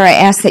 Father, I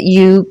ask that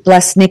you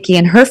bless Nikki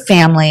and her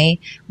family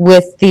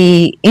with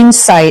the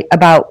insight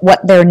about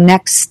what their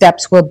next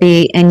steps will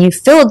be, and you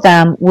fill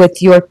them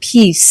with your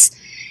peace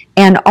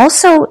and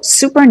also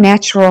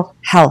supernatural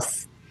health,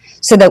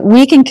 so that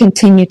we can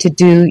continue to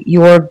do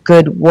your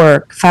good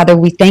work. Father,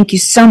 we thank you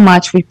so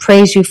much. We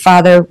praise you,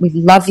 Father. We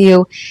love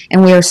you,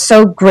 and we are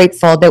so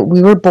grateful that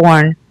we were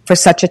born for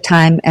such a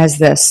time as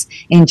this.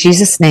 In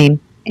Jesus' name,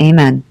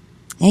 amen.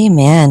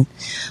 Amen.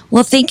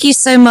 Well, thank you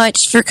so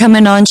much for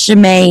coming on,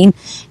 Shemane.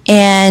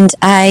 And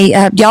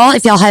y'all,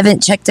 if y'all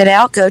haven't checked it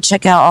out, go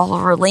check out all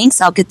of our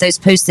links. I'll get those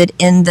posted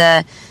in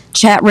the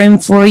chat room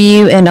for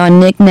you and on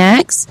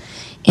Knickknacks.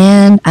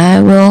 And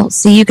I will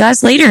see you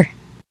guys later.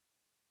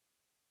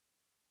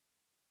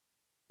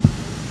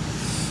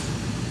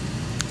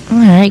 All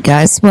right,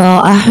 guys.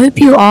 Well, I hope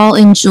you all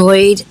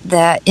enjoyed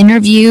that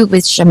interview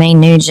with Shemane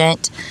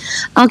Nugent.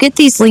 I'll get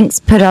these links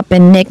put up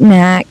in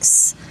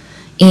Knickknacks,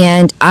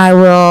 and I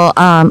will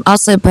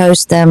also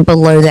post them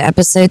below the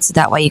episode so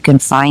that way you can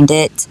find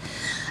it.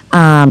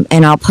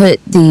 And I'll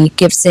put the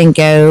Gifts and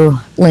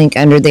Go link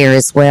under there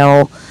as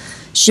well.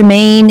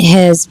 Shemane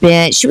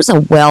she was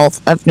a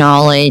wealth of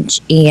knowledge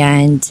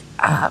and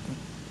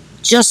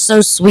just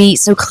so sweet,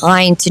 so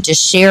kind to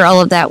just share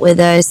all of that with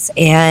us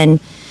and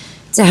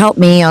to help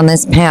me on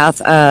this path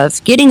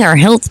of getting our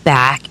health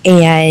back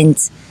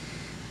and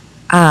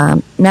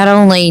not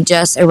only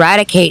just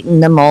eradicating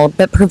the mold,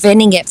 but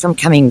preventing it from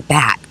coming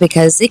back,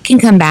 because it can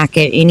come back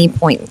at any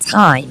point in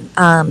time.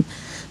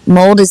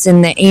 Mold is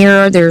in the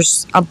air.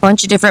 There's a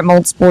bunch of different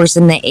mold spores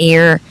in the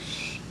air,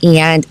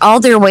 and all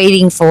they're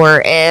waiting for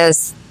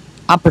is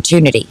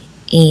opportunity.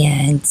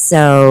 And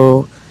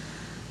so,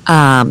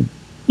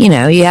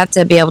 you have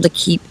to be able to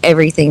keep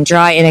everything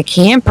dry. In a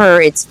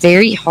camper, it's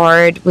very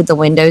hard with the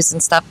windows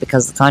and stuff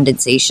because of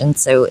condensation.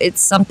 So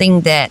it's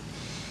something that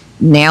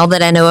now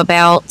that I know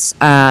about,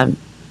 I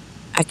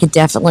could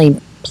definitely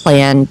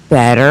plan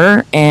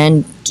better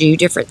and do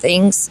different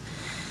things.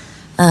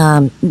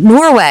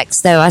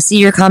 Norwex, though, I see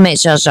your comment,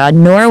 Shasha.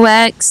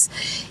 Norwex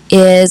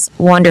is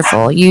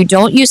wonderful. You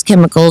don't use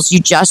chemicals. You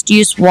just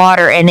use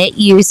water, and it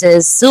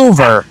uses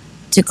silver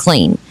to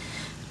clean.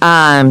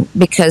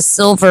 Because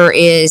silver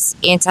is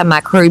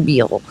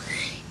antimicrobial.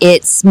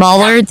 It's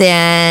smaller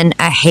than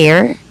a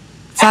hair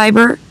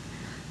fiber.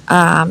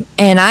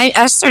 And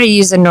I started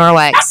using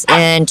Norwex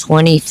in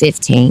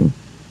 2015.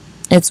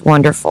 It's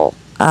wonderful.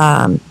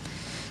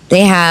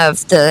 They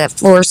have the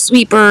floor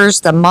sweepers,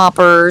 the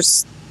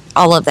moppers,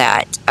 all of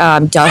that.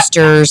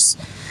 Dusters.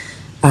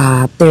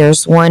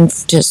 There's one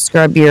to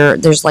scrub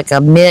there's like a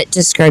mitt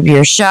to scrub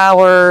your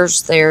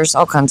showers. There's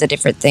all kinds of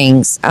different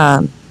things.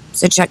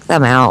 So check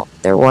them out.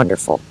 They're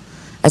wonderful.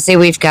 I say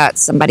we've got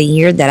somebody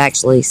here that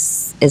actually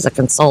is a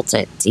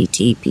consultant,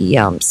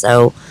 TTPM.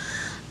 So,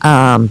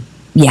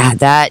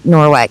 that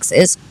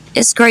Norwex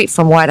is great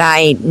from what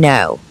I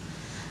know.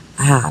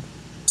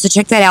 So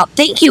check that out.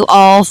 Thank you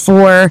all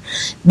for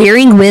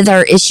bearing with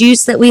our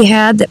issues that we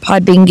had that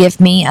Podbean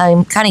gave me.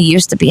 I'm kind of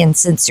used to being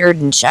censored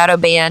and shadow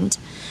banned.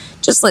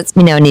 Just lets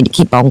me know I need to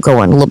keep on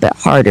going a little bit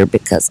harder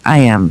because I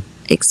am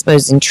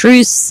exposing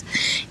truths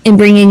and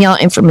bringing y'all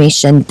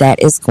information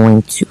that is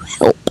going to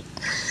help.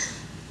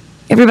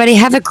 Everybody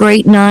have a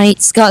great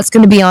night. Scott's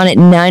going to be on at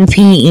 9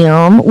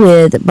 p.m.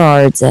 with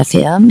Bards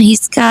FM.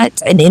 He's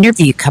got an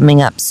interview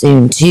coming up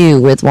soon,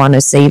 too, with Wanda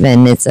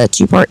Saban. It's a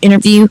 2-part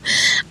interview.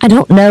 I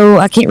don't know.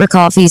 I can't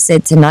recall if he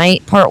said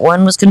tonight part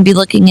 1 was going to be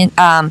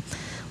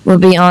will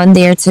be on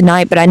there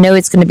tonight, but I know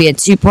it's going to be a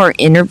 2-part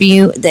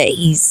interview that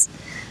he's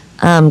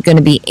going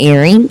to be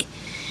airing.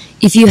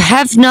 If you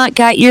have not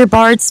got your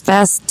Bards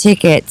Fest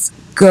tickets,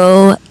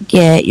 go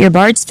get your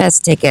Bards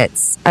Fest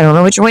tickets. I don't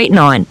know what you're waiting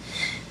on.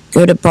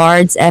 Go to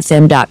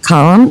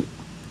bardsfm.com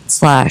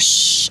 /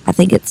 I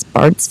think it's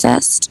Bards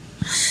Fest.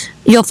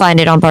 You'll find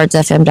it on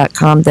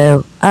bardsfm.com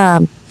though.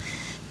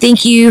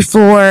 Thank you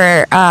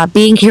for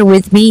being here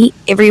with me,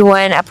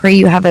 everyone. I pray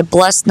you have a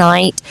blessed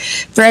night.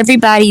 For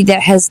everybody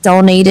that has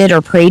donated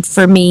or prayed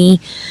for me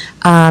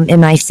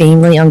and my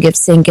family on Give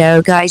Send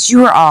Go, guys,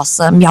 you are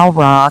awesome. Y'all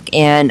rock.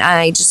 And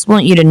I just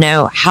want you to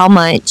know how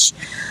much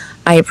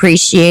I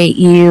appreciate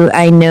you.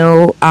 I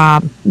know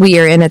we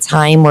are in a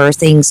time where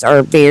things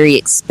are very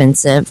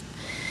expensive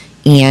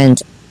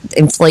and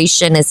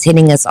inflation is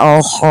hitting us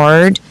all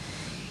hard.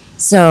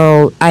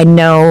 So I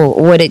know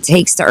what it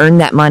takes to earn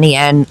that money,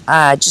 and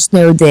just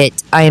know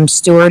that I am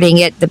stewarding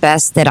it the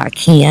best that I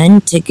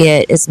can to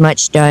get as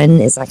much done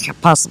as I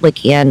possibly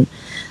can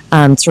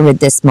to rid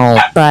this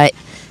mold. But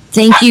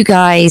thank you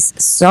guys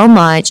so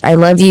much. I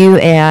love you,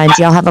 and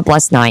y'all have a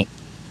blessed night.